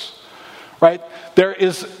souls. Right? There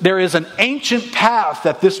is an ancient path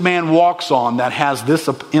that this man walks on that has this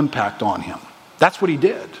impact on him. That's what he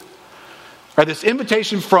did. Right, this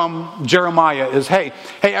invitation from Jeremiah is, hey,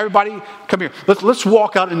 everybody, come here. Let's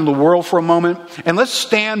walk out into the world for a moment, and let's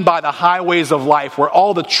stand by the highways of life where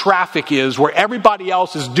all the traffic is, where everybody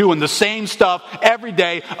else is doing the same stuff every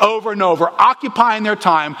day, over and over, occupying their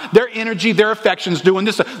time, their energy, their affections, doing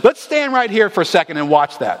this. Let's stand right here for a second and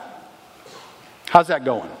watch that. How's that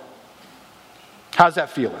going? How's that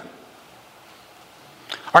feeling?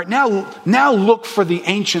 All right, now look for the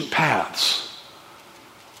ancient paths.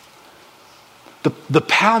 The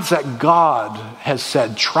paths that God has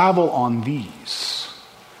said, travel on these.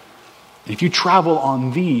 If you travel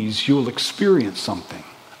on these, you'll experience something.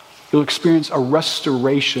 You'll experience a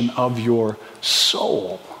restoration of your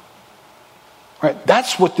soul. Right?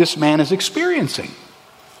 That's what this man is experiencing.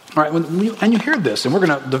 All right, and you hear this, and we're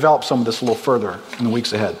going to develop some of this a little further in the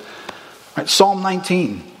weeks ahead. All right, Psalm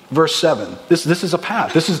 19, verse 7. This is a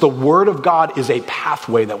path. This is the Word of God is a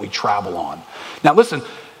pathway that we travel on. Now listen,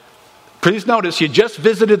 please notice, you just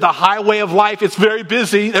visited the highway of life. It's very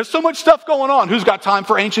busy. There's so much stuff going on. Who's got time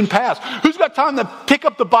for ancient paths? Who's got time to pick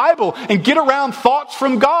up the Bible and get around thoughts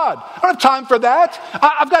from God? I don't have time for that.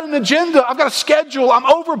 I've got an agenda. I've got a schedule. I'm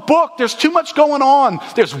overbooked. There's too much going on.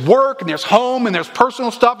 There's work and there's home and there's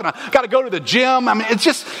personal stuff, and I've got to go to the gym. I mean, it's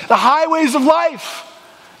just the highways of life.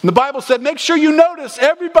 And the Bible said, make sure you notice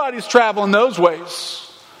everybody's traveling those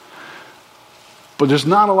ways. But there's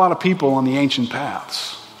not a lot of people on the ancient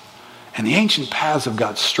paths. And the ancient paths have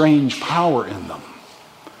got strange power in them.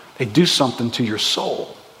 They do something to your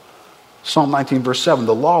soul. Psalm 19 verse 7,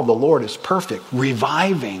 the law of the Lord is perfect,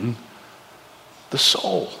 reviving the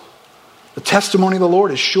soul. The testimony of the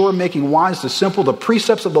Lord is sure, making wise the simple. The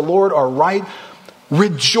precepts of the Lord are right,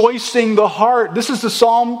 rejoicing the heart. This is the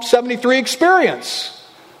Psalm 73 experience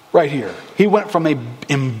right here. He went from an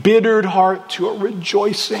embittered heart to a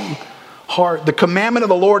rejoicing heart. The commandment of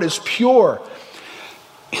the Lord is pure,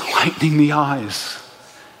 enlightening the eyes.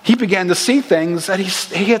 He began to see things that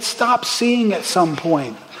he had stopped seeing at some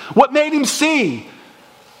point. What made him see?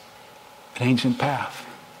 An ancient path.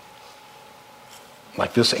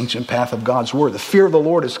 Like this ancient path of God's word. The fear of the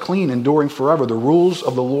Lord is clean, enduring forever. The rules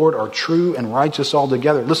of the Lord are true and righteous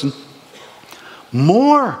altogether. Listen,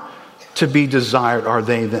 more to be desired are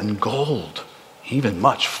they than gold, even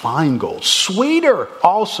much fine gold. Sweeter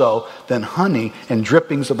also than honey and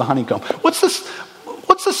drippings of the honeycomb. What's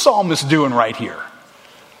the psalmist doing right here?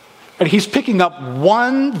 And he's picking up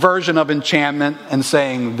one version of enchantment and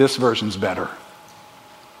saying this version's better.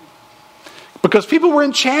 Because people were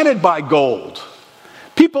enchanted by gold.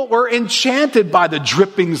 People were enchanted by the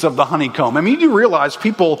drippings of the honeycomb. I mean, you realize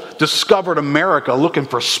people discovered America looking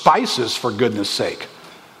for spices, for goodness sake.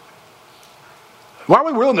 Why are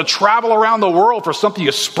we willing to travel around the world for something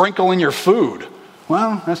you sprinkle in your food?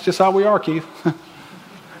 Well, that's just how we are, Keith.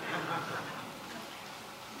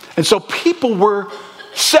 And so people were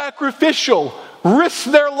sacrificial,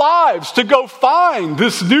 risked their lives to go find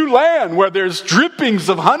this new land where there's drippings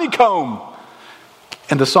of honeycomb.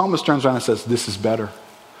 And the psalmist turns around and says, this is better.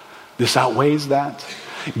 This outweighs that.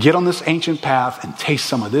 Get on this ancient path and taste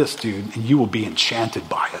some of this, dude, and you will be enchanted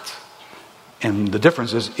by it. And the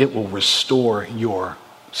difference is it will restore your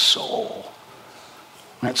soul.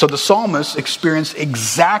 Right? So the psalmist experienced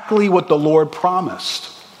exactly what the Lord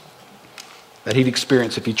promised that he'd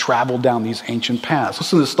experience if he traveled down these ancient paths.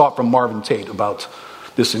 Listen to this thought from Marvin Tate about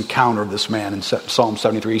this encounter of this man in Psalm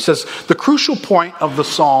 73. He says, the crucial point of the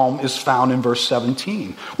psalm is found in verse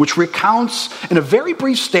 17, which recounts in a very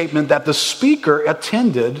brief statement that the speaker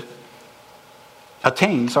attained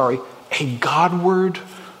a Godward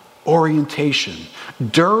orientation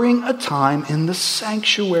during a time in the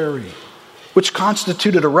sanctuary, which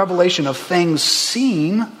constituted a revelation of things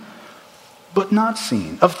seen but not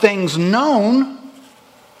seen, of things known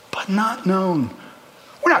but not known.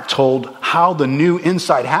 We're not told how the new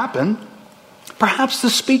insight happened. Perhaps the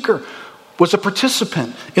speaker was a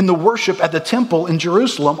participant in the worship at the temple in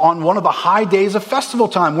Jerusalem on one of the high days of festival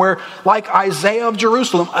time, where, like Isaiah of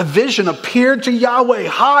Jerusalem, a vision appeared to Yahweh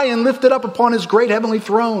high and lifted up upon his great heavenly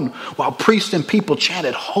throne, while priests and people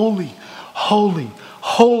chanted, holy, holy,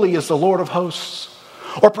 holy is the Lord of hosts.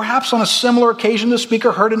 Or perhaps on a similar occasion, the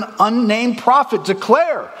speaker heard an unnamed prophet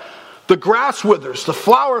declare, the grass withers, the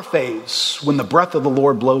flower fades when the breath of the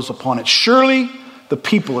Lord blows upon it. Surely the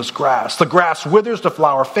people is grass. The grass withers, the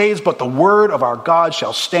flower fades, but the word of our God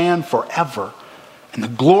shall stand forever. And the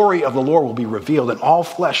glory of the Lord will be revealed, and all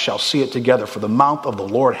flesh shall see it together, for the mouth of the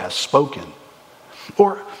Lord has spoken.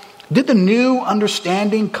 Or Did the new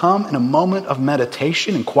understanding come in a moment of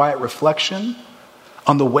meditation and quiet reflection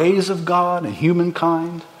on the ways of God and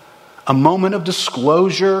humankind? A moment of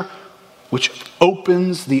disclosure which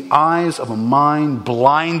opens the eyes of a mind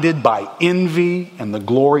blinded by envy and the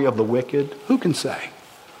glory of the wicked? Who can say?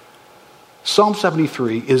 Psalm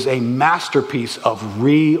 73 is a masterpiece of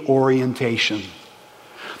reorientation.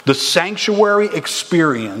 The sanctuary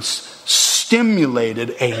experience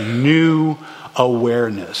stimulated a new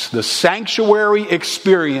awareness. The sanctuary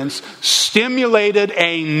experience stimulated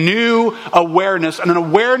a new awareness, and an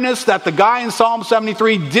awareness that the guy in Psalm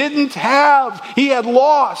 73 didn't have. He had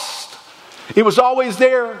lost. It was always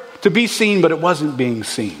there to be seen, but it wasn't being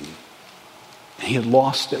seen. And he had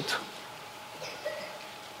lost it.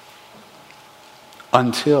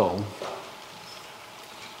 Until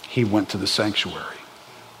he went to the sanctuary.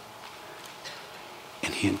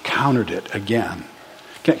 And he encountered it again.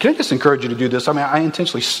 Can I just encourage you to do this? I mean, I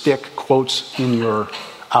intentionally stick quotes in your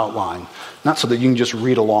outline. Not so that you can just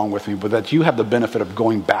read along with me, but that you have the benefit of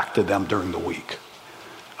going back to them during the week.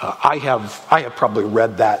 I have probably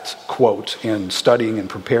read that quote in studying and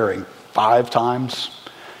preparing 5 times.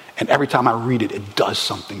 And every time I read it, it does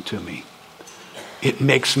something to me. It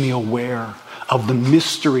makes me aware of the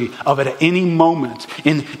mystery of it. At any moment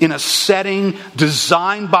in a setting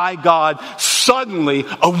designed by God, suddenly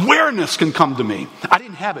awareness can come to me. I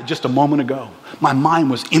didn't have it just a moment ago. My mind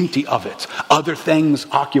was empty of it. Other things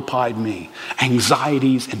occupied me.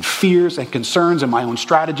 Anxieties and fears and concerns and my own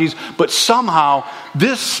strategies. But somehow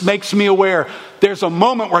this makes me aware there's a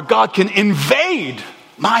moment where God can invade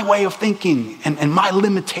my way of thinking and my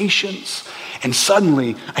limitations. And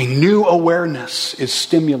suddenly, a new awareness is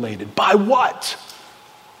stimulated. By what?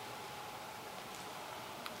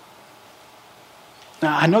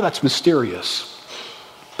 Now, I know that's mysterious,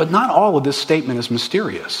 but not all of this statement is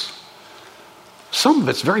mysterious. Some of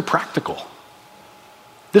it's very practical.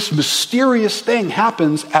 This mysterious thing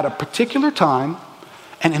happens at a particular time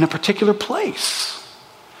and in a particular place.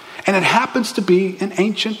 And it happens to be an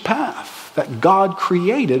ancient path that God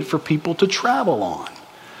created for people to travel on.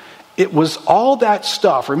 It was all that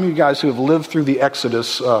stuff. Remember, you guys who have lived through the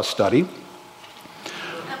Exodus study.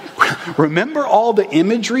 Remember all the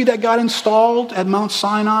imagery that got installed at Mount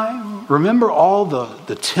Sinai? Remember all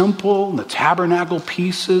the temple and the tabernacle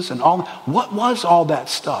pieces and all? What was all that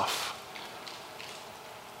stuff?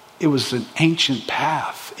 It was an ancient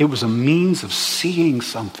path. It was a means of seeing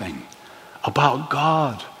something about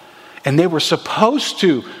God. And they were supposed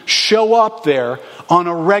to show up there on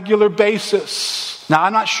a regular basis. Now,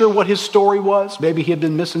 I'm not sure what his story was. Maybe he had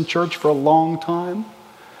been missing church for a long time.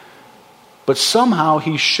 But somehow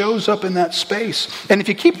he shows up in that space. And if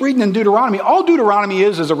you keep reading in Deuteronomy, all Deuteronomy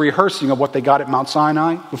is a rehearsing of what they got at Mount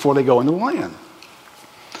Sinai before they go into the land.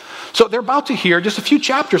 So they're about to hear, just a few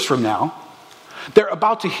chapters from now, they're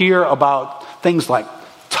about to hear about things like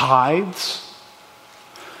tithes,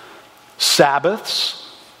 Sabbaths,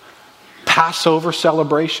 Passover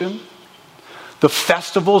celebration, the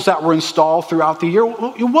festivals that were installed throughout the year.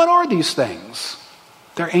 What are these things?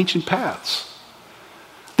 They're ancient paths.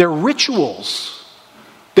 They're rituals.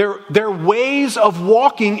 They're ways of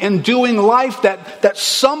walking and doing life that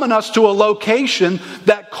summon us to a location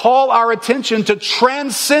that call our attention to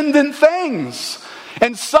transcendent things.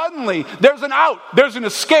 And suddenly, there's an out, there's an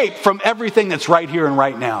escape from everything that's right here and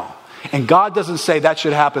right now. And God doesn't say that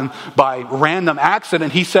should happen by random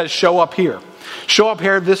accident. He says, show up here. Show up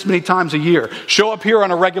here this many times a year. Show up here on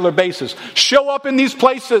a regular basis. Show up in these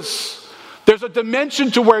places. There's a dimension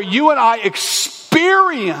to where you and I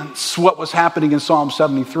experience what was happening in Psalm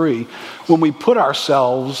 73 when we put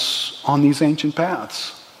ourselves on these ancient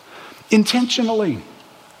paths. Intentionally.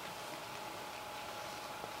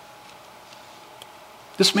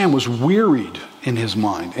 This man was wearied in his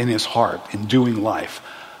mind, in his heart, in doing life.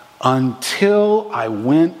 Until I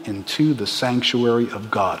went into the sanctuary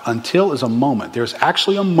of God. Until is a moment. There's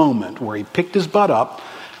actually a moment where he picked his butt up,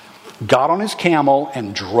 got on his camel,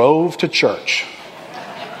 and drove to church.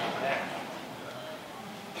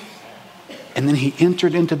 And then he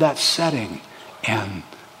entered into that setting, and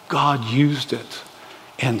God used it.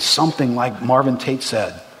 And something like Marvin Tate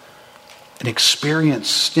said, an experience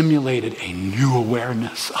stimulated a new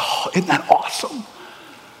awareness. Oh, isn't that awesome?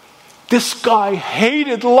 This guy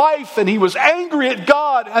hated life and he was angry at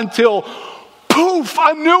God until, poof,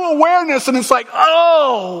 a new awareness. And it's like,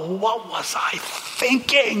 oh, what was I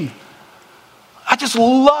thinking? I just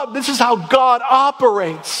love, this is how God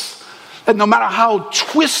operates. That no matter how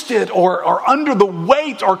twisted or under the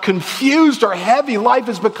weight or confused or heavy life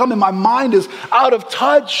has become and my mind is out of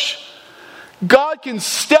touch, God can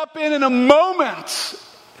step in a moment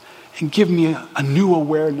and give me a new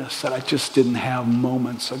awareness that I just didn't have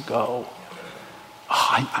moments ago.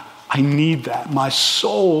 Oh, I need that. My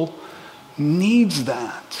soul needs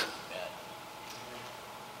that.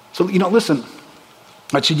 So, listen.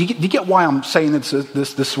 Do you get why I'm saying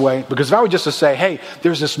this way? Because if I were just to say, hey,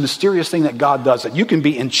 there's this mysterious thing that God does, that you can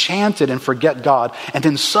be enchanted and forget God, and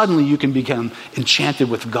then suddenly you can become enchanted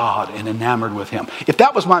with God and enamored with Him. If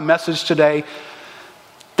that was my message today,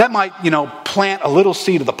 that might, plant a little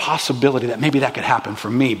seed of the possibility that maybe that could happen for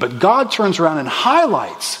me. But God turns around and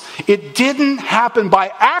highlights, it didn't happen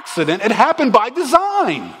by accident, it happened by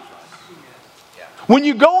design. When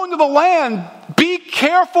you go into the land, be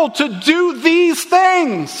careful to do these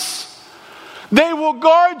things. They will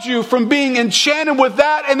guard you from being enchanted with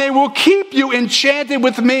that, and they will keep you enchanted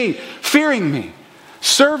with me, fearing me,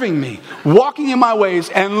 serving me, walking in my ways,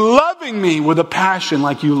 and loving me with a passion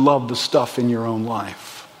like you love the stuff in your own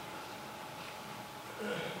life.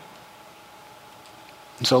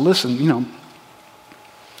 And so listen,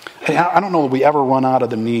 I don't know that we ever run out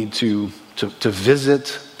of the need to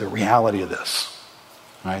visit the reality of this.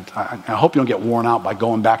 Right? I hope you don't get worn out by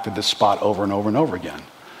going back to this spot over and over and over again.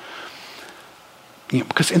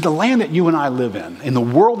 Because in the land that you and I live in the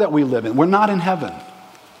world that we live in, we're not in heaven.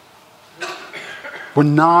 We're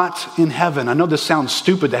not in heaven. I know this sounds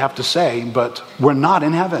stupid to have to say, but we're not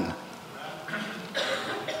in heaven.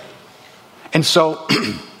 And so,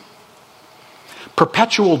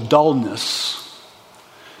 perpetual dullness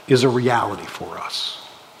is a reality for us.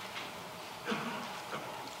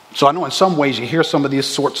 So I know in some ways you hear some of these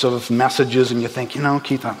sorts of messages and you think,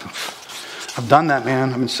 Keith, I've done that,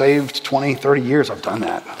 man. I've been saved 20, 30 years. I've done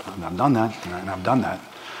that. I've done that. And I've done that.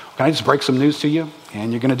 Can I just break some news to you?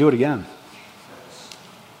 And you're going to do it again.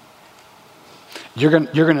 You're going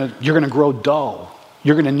to grow dull.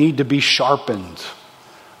 You're going to need to be sharpened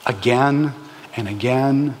again and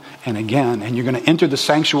again and again. And you're going to enter the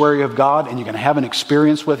sanctuary of God, and you're going to have an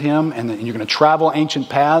experience with Him, and you're going to travel ancient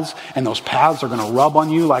paths, and those paths are going to rub on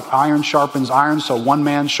you like iron sharpens iron, so one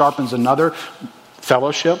man sharpens another.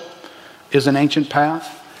 Fellowship is an ancient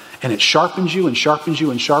path, and it sharpens you and sharpens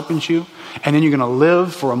you and sharpens you. And then you're going to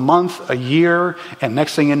live for a month, a year, and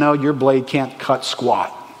next thing you know, your blade can't cut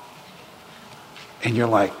squat. And you're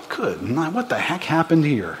like, good night, what the heck happened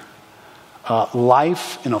here?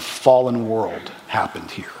 Life in a fallen world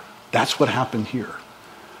happened here. That's what happened here.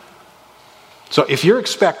 So if you're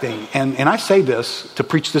expecting, and I say this to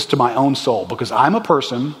preach this to my own soul, because I'm a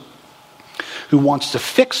person who wants to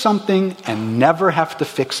fix something and never have to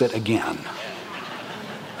fix it again.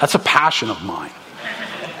 That's a passion of mine.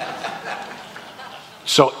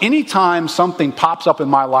 So anytime something pops up in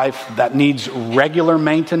my life that needs regular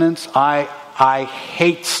maintenance, I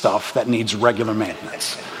hate stuff that needs regular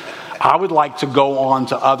maintenance. I would like to go on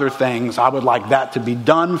to other things. I would like that to be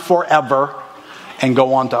done forever and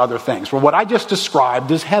go on to other things. Well, what I just described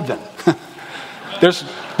is heaven.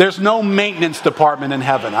 There's no maintenance department in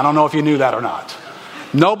heaven. I don't know if you knew that or not.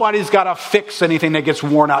 Nobody's got to fix anything that gets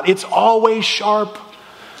worn out. It's always sharp.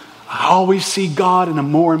 I always see God in a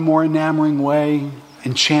more and more enamoring way.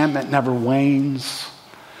 Enchantment never wanes.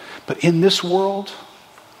 But in this world,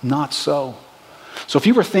 not so. So if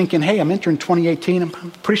you were thinking, hey, I'm entering 2018, I'm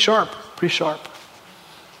pretty sharp.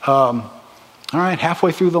 All right,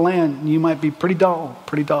 halfway through the land, you might be pretty dull.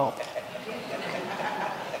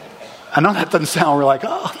 I know that doesn't sound, we're like,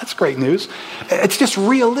 oh, that's great news. It's just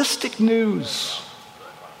realistic news.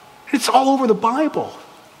 It's all over the Bible.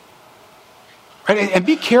 Right? And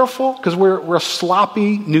be careful, because we're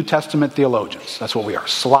sloppy New Testament theologians. That's what we are,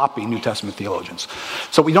 sloppy New Testament theologians.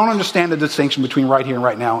 So we don't understand the distinction between right here and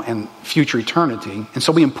right now and future eternity. And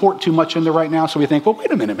so we import too much into right now. So we think, well,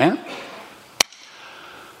 wait a minute, man.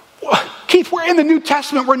 Keith, we're in the New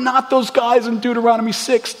Testament. We're not those guys in Deuteronomy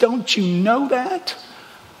 6. Don't you know that?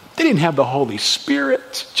 They didn't have the Holy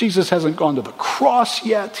Spirit. Jesus hasn't gone to the cross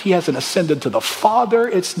yet. He hasn't ascended to the Father.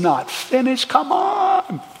 It's not finished. Come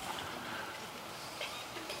on.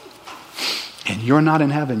 And you're not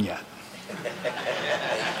in heaven yet.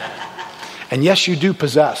 And yes, you do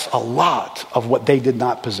possess a lot of what they did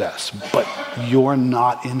not possess, but you're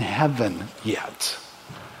not in heaven yet.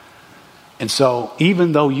 And so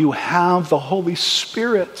even though you have the Holy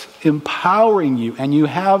Spirit empowering you, and you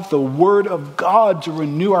have the Word of God to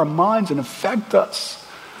renew our minds and affect us,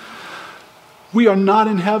 we are not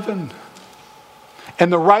in heaven.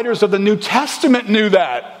 And the writers of the New Testament knew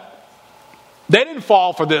that. They didn't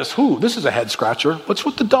fall for this. This is a head scratcher. What's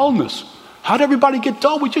with the dullness? How did everybody get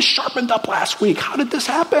dull? We just sharpened up last week. How did this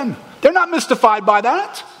happen? They're not mystified by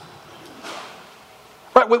that.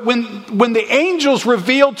 Right? When the angels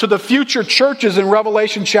revealed to the future churches in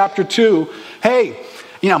Revelation chapter 2, hey,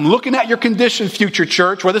 I'm looking at your condition, future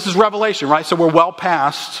church, where this is Revelation, right? So we're well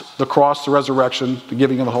past the cross, the resurrection, the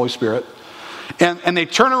giving of the Holy Spirit. And they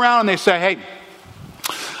turn around and they say, hey,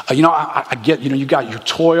 I get, you got your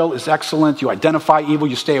toil is excellent. You identify evil.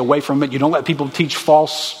 You stay away from it. You don't let people teach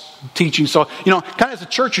false teaching. So, kind of as a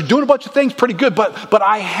church, you're doing a bunch of things pretty good. But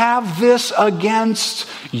I have this against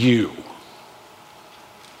you.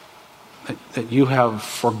 That you have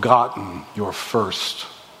forgotten your first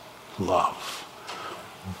love.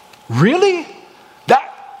 Really?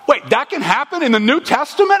 That can happen in the New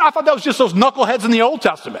Testament? I thought that was just those knuckleheads in the Old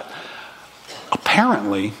Testament.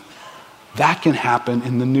 Apparently, that can happen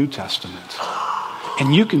in the New Testament.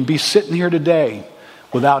 And you can be sitting here today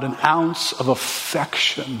without an ounce of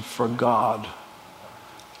affection for God.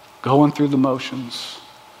 Going through the motions.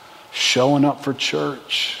 Showing up for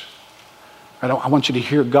church. I want you to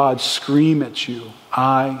hear God scream at you.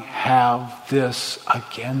 I have this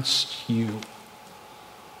against you.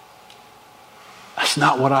 That's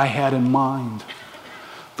not what I had in mind.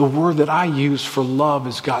 The word that I use for love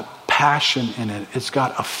has got passion in it. It's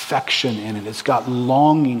got affection in it. It's got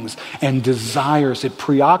longings and desires. It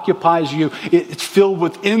preoccupies you. It's filled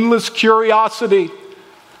with endless curiosity.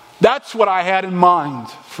 That's what I had in mind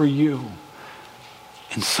for you.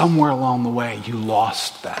 And somewhere along the way, you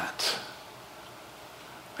lost that.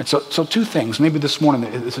 And so two things. Maybe this morning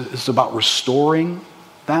is about restoring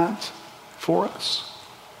that for us.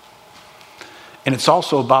 And it's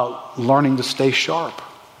also about learning to stay sharp.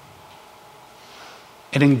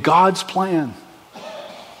 And in God's plan,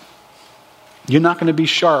 you're not going to be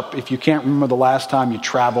sharp if you can't remember the last time you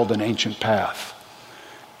traveled an ancient path.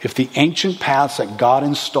 If the ancient paths that God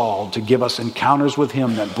installed to give us encounters with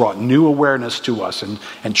Him that brought new awareness to us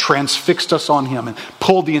and transfixed us on Him and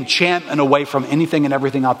pulled the enchantment away from anything and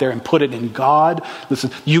everything out there and put it in God, listen,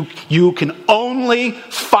 you can only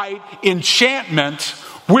fight enchantment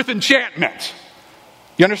with enchantment.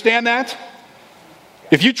 You understand that?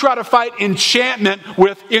 If you try to fight enchantment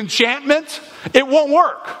with enchantment, it won't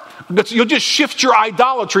work. You'll just shift your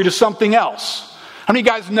idolatry to something else. How many of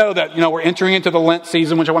you guys know that, we're entering into the Lent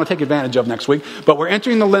season, which I want to take advantage of next week, but we're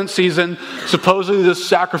entering the Lent season, supposedly this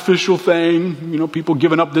sacrificial thing, people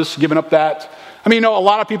giving up this, giving up that. A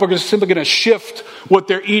lot of people are just simply going to shift what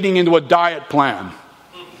they're eating into a diet plan.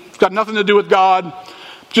 It's got nothing to do with God,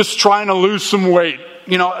 just trying to lose some weight.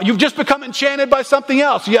 You've just become enchanted by something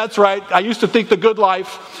else. Yeah, that's right. I used to think the good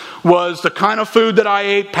life was the kind of food that I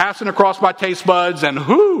ate passing across my taste buds, and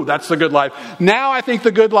that's the good life. Now I think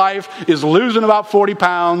the good life is losing about 40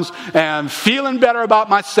 pounds and feeling better about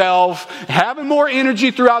myself, having more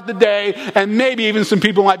energy throughout the day, and maybe even some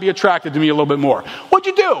people might be attracted to me a little bit more. What'd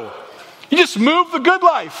you do? You just moved the good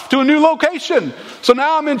life to a new location. So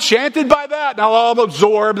now I'm enchanted by that. Now I'll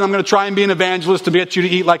absorb, and I'm going to try and be an evangelist to get you to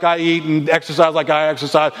eat like I eat and exercise like I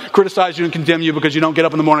exercise, criticize you and condemn you because you don't get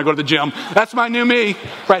up in the morning and go to the gym. That's my new me,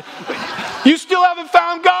 right? You still haven't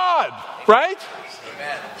found God, right?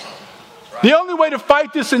 Amen. The only way to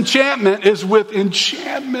fight this enchantment is with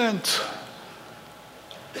enchantment.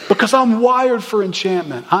 Because I'm wired for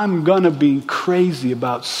enchantment. I'm going to be crazy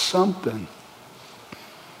about something.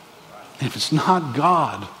 If it's not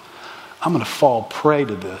God, I'm going to fall prey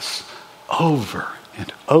to this over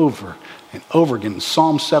and over and over again.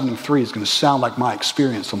 Psalm 73 is going to sound like my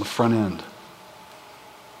experience on the front end.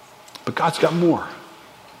 But God's got more,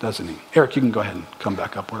 doesn't He? Eric, you can go ahead and come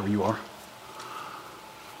back up wherever you are.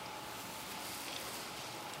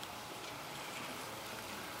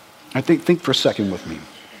 I think for a second with me.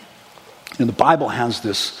 The Bible has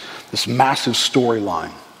this massive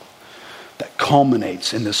storyline that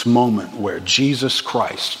culminates in this moment where Jesus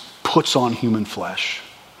Christ puts on human flesh,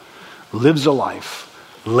 lives a life,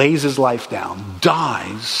 lays His life down,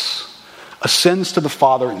 dies, ascends to the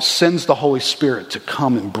Father, and sends the Holy Spirit to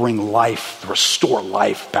come and bring life, restore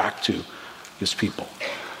life back to His people.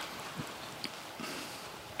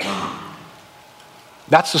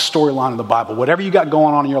 That's the storyline of the Bible. Whatever you got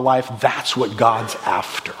going on in your life, that's what God's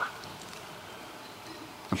after.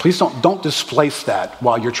 And please don't displace that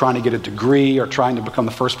while you're trying to get a degree or trying to become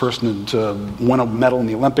the first person to win a medal in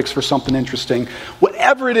the Olympics for something interesting.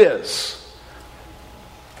 Whatever it is,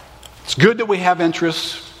 it's good that we have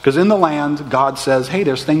interests because in the land, God says, hey,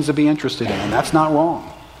 there's things to be interested in, and that's not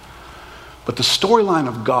wrong. But the storyline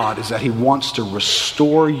of God is that He wants to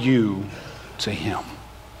restore you to Him.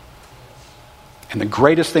 And the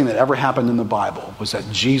greatest thing that ever happened in the Bible was that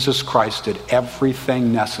Jesus Christ did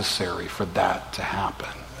everything necessary for that to happen.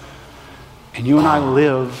 And you and I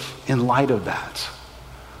live in light of that.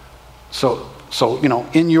 So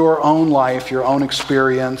in your own life, your own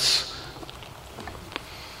experience,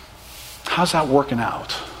 how's that working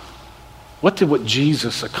out? What did what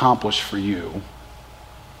Jesus accomplished for you?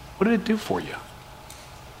 What did it do for you?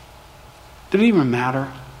 Did it even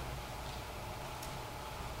matter?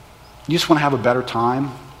 You just want to have a better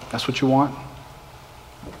time? That's what you want?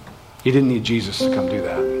 You didn't need Jesus to come do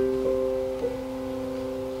that.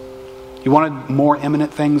 You wanted more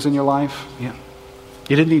imminent things in your life? Yeah.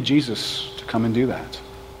 You didn't need Jesus to come and do that.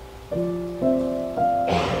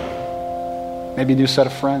 Maybe a new set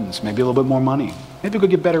of friends. Maybe a little bit more money. Maybe go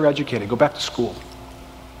get better educated. Go back to school.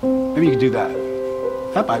 Maybe you could do that.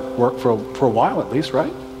 That might work for a while at least,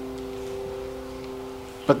 right?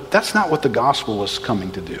 But that's not what the gospel was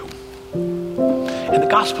coming to do. And the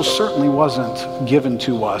gospel certainly wasn't given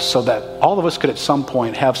to us so that all of us could at some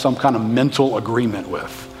point have some kind of mental agreement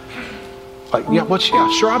with. Like,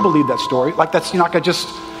 sure, I believe that story. Like that's, I could just,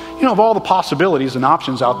 of all the possibilities and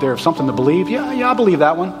options out there of something to believe, I believe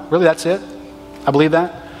that one. Really, that's it? I believe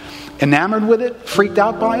that. Enamored with it, freaked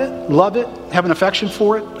out by it, love it, have an affection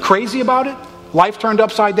for it, crazy about it, life turned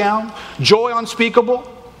upside down, joy unspeakable.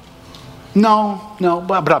 No,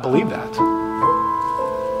 but I believe that.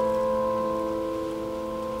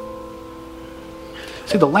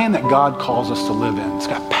 See, the land that God calls us to live in, it's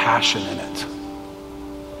got passion in it.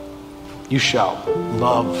 You shall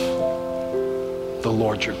love the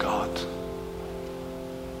Lord your God.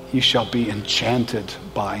 You shall be enchanted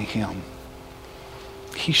by him.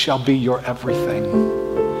 He shall be your everything.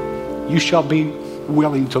 You shall be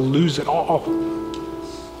willing to lose it all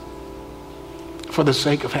for the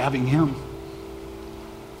sake of having him.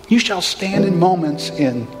 You shall stand in moments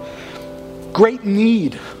in great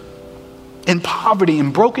need, in poverty,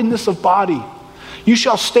 in brokenness of body. You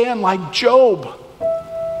shall stand like Job,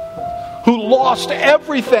 who lost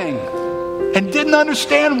everything and didn't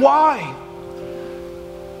understand why.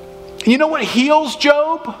 You know what heals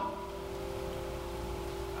Job?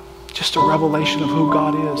 Just a revelation of who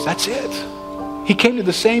God is. That's it. He came to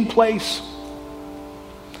the same place.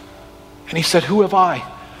 And he said, who have I?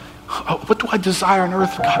 What do I desire on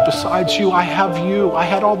earth, God, besides you? I have you. I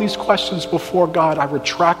had all these questions before God. I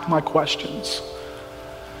retract my questions.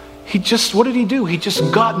 What did he do? He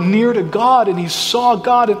just got near to God and he saw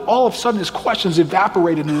God, and all of a sudden his questions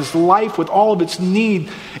evaporated in his life with all of its need.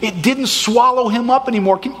 It didn't swallow him up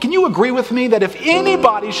anymore. Can you agree with me that if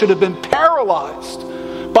anybody should have been paralyzed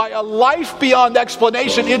by a life beyond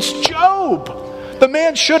explanation, it's Job? The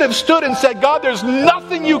man should have stood and said, God, there's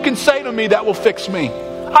nothing you can say to me that will fix me.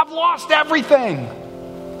 I've lost everything.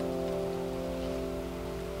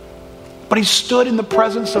 But he stood in the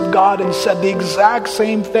presence of God and said the exact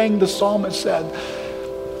same thing the psalmist said.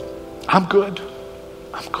 I'm good.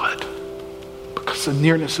 I'm good. Because the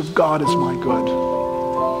nearness of God is my good.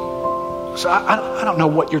 So I don't know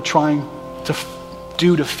what you're trying to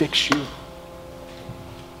do to fix you.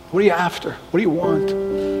 What are you after? What do you want?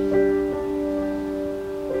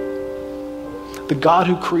 The God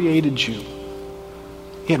who created you,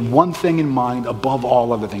 he had one thing in mind above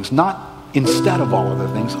all other things. Not instead of all other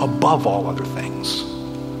things, above all other things.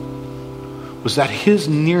 Was that his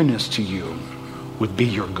nearness to you would be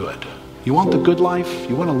your good. You want the good life?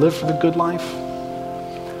 You want to live for the good life?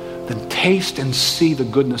 Then taste and see the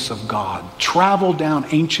goodness of God. Travel down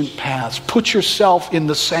ancient paths. Put yourself in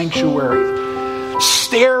the sanctuary.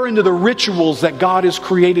 Stare into the rituals that God has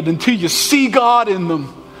created until you see God in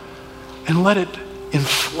them. And let it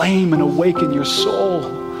inflame and awaken your soul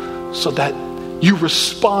so that you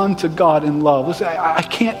respond to God in love. Listen, I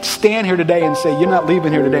can't stand here today and say, you're not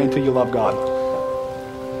leaving here today until you love God.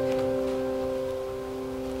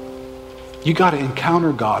 You got to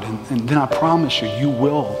encounter God, and then I promise you, you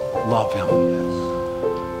will love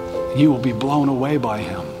him. You will be blown away by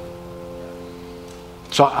him.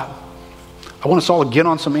 So I want us all to get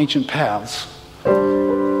on some ancient paths.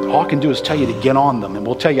 All I can do is tell you to get on them, and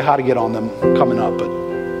we'll tell you how to get on them coming up.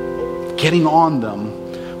 But getting on them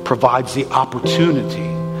provides the opportunity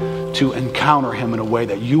to encounter him in a way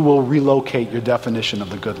that you will relocate your definition of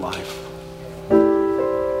the good life.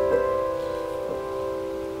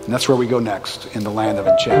 And that's where we go next, in the land of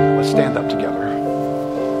enchantment. Let's stand up together.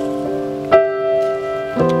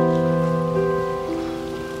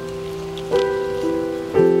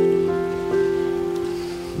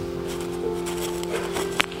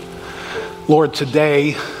 Lord,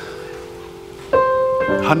 today,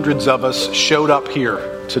 hundreds of us showed up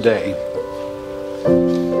here today,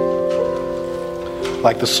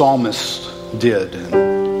 like the psalmist did,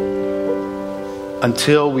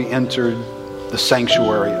 until we entered the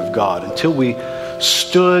sanctuary of God, until we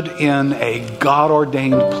stood in a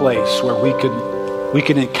God-ordained place where we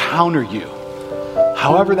could encounter you.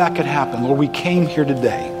 However that could happen, Lord, we came here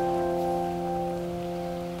today.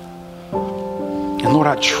 And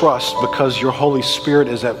Lord, I trust because your Holy Spirit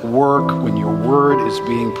is at work when your word is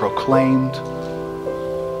being proclaimed.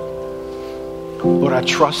 Lord, I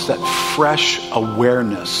trust that fresh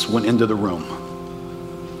awareness went into the room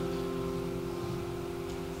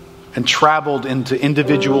and traveled into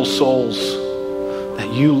individual souls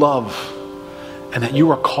that you love and that you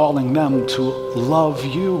are calling them to love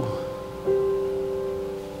you.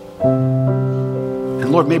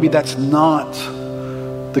 And Lord, maybe that's not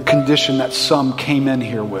the condition that some came in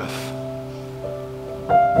here with.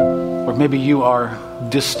 Or maybe you are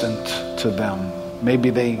distant to them.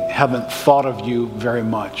 Maybe they haven't thought of you very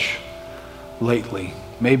much lately.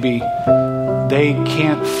 Maybe they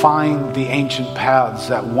can't find the ancient paths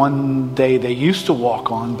that one day they used to walk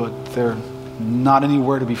on, but they're not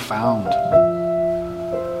anywhere to be found.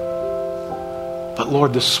 But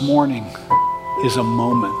Lord, this morning is a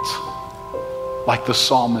moment like the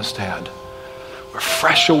psalmist had, where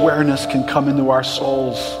fresh awareness can come into our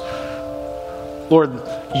souls. Lord,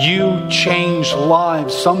 you change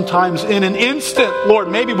lives sometimes in an instant. Lord,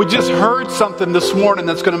 maybe we just heard something this morning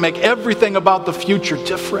that's going to make everything about the future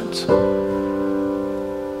different.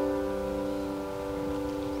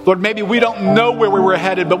 Lord, maybe we don't know where we were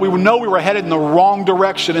headed, but we know we were headed in the wrong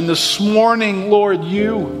direction. And this morning, Lord,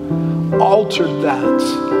 you altered that.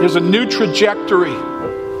 There's a new trajectory.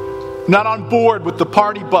 Not on board with the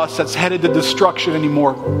party bus that's headed to destruction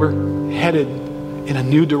anymore. We're headed in a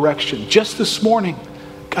new direction. Just this morning,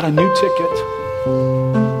 got a new ticket.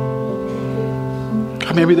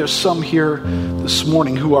 God, maybe there's some here this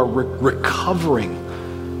morning who are recovering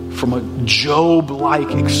from a Job-like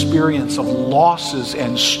experience of losses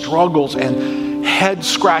and struggles and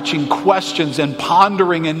head-scratching questions and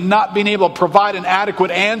pondering and not being able to provide an adequate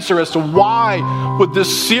answer as to why would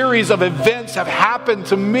this series of events have happened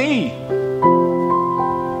to me.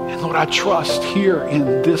 And Lord, I trust here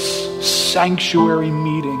in this sanctuary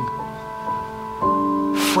meeting,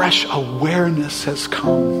 fresh awareness has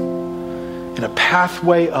come and a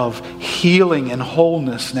pathway of healing and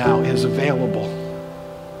wholeness now is available.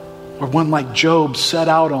 Or one like Job set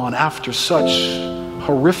out on after such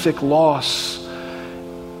horrific loss,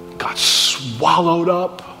 got swallowed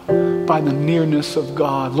up by the nearness of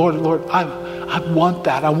God. Lord, I want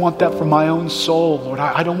that. I want that for my own soul. Lord,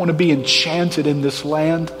 I don't want to be enchanted in this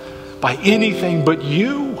land by anything but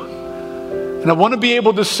you. And I want to be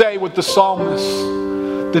able to say with the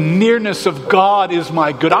psalmist, the nearness of God is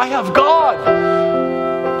my good. I have God.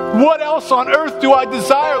 What else on earth do I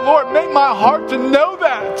desire? Lord, make my heart to know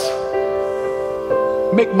that.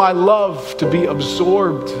 Make my love to be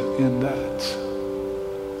absorbed in that.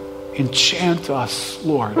 Enchant us,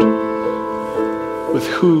 Lord, with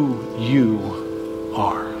who you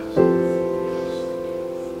are.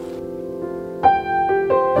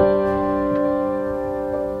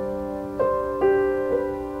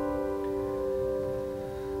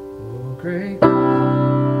 O great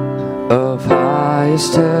God of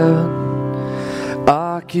highest heaven,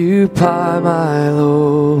 occupy my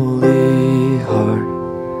lowly heart.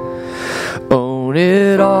 Own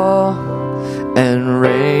it all and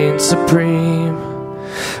reign supreme.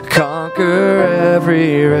 Conquer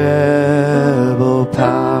every rebel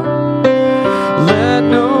power. Let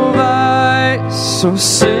no vice or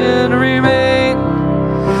sin remain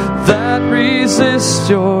that resist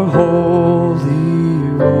your holy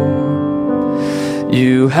roar.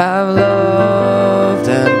 You have loved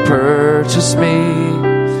and purchased me.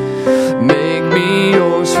 Make me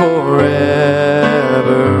yours forevermore.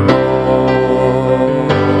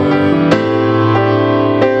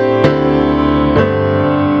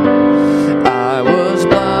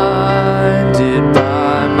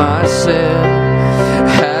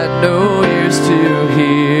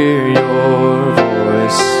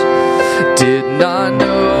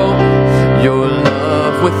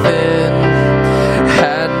 Within,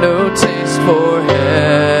 had no taste for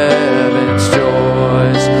heaven's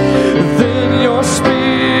joys. Then your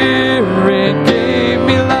spirit gave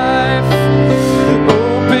me life,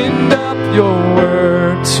 opened up your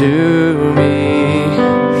word to me.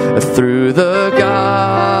 Through the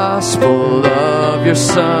gospel of your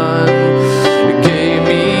Son, gave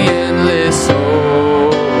me endless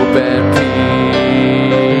hope and peace.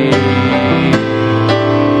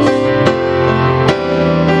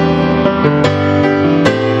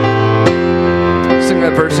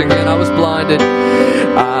 Verse again. I was blinded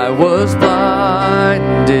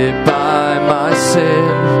by my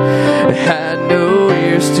sin. Had no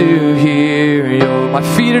ears to hear your. My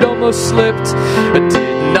feet had almost slipped. I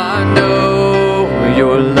did not know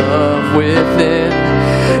your love within,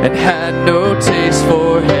 and had no taste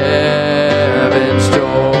for heaven's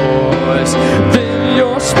joys. Then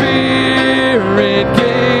your spirit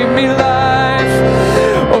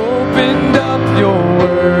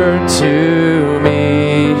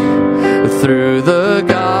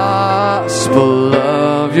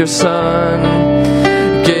your Son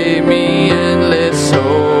gave me endless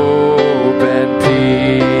hope and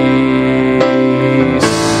peace.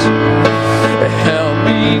 Help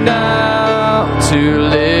me now to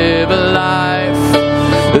live a life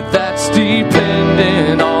that's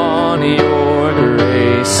dependent on your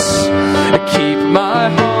grace. Keep my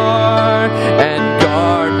heart and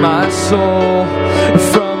guard my soul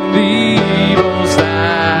from the evils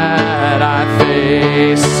that I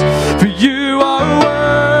face. For you are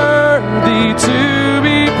worthy to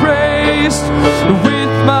be praised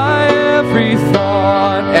with my every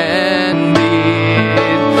thought and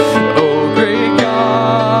deed. O great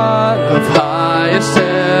God of highest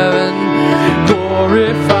heaven,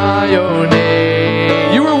 glorify your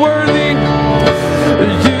name. You are worthy.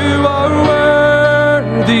 You are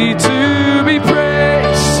worthy to be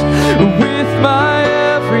praised with my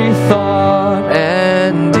every thought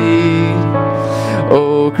and deed.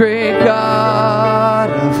 O great God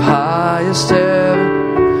of highest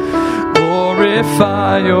heaven,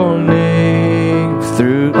 glorify your name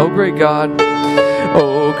through. O great God,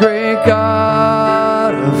 O great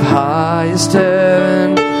God of highest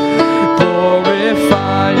heaven,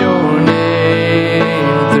 glorify your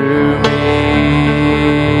name through me.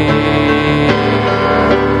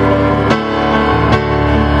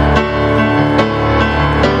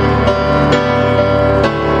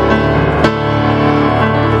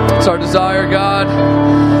 It's our desire, God,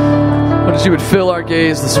 Lord, that you would fill our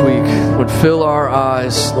gaze this week, would fill our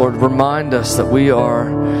eyes. Lord, remind us that we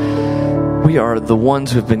are the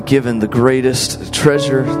ones who have been given the greatest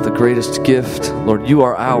treasure, the greatest gift. Lord, you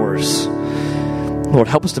are ours. Lord,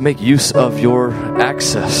 help us to make use of your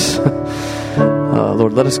access.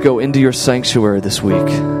 Lord, let us go into your sanctuary this week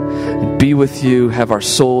and be with you, have our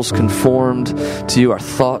souls conformed to you, our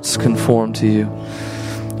thoughts conformed to you.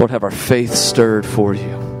 Lord, have our faith stirred for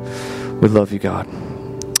you. We love you, God.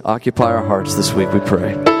 Occupy our hearts this week, we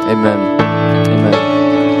pray. Amen. Amen.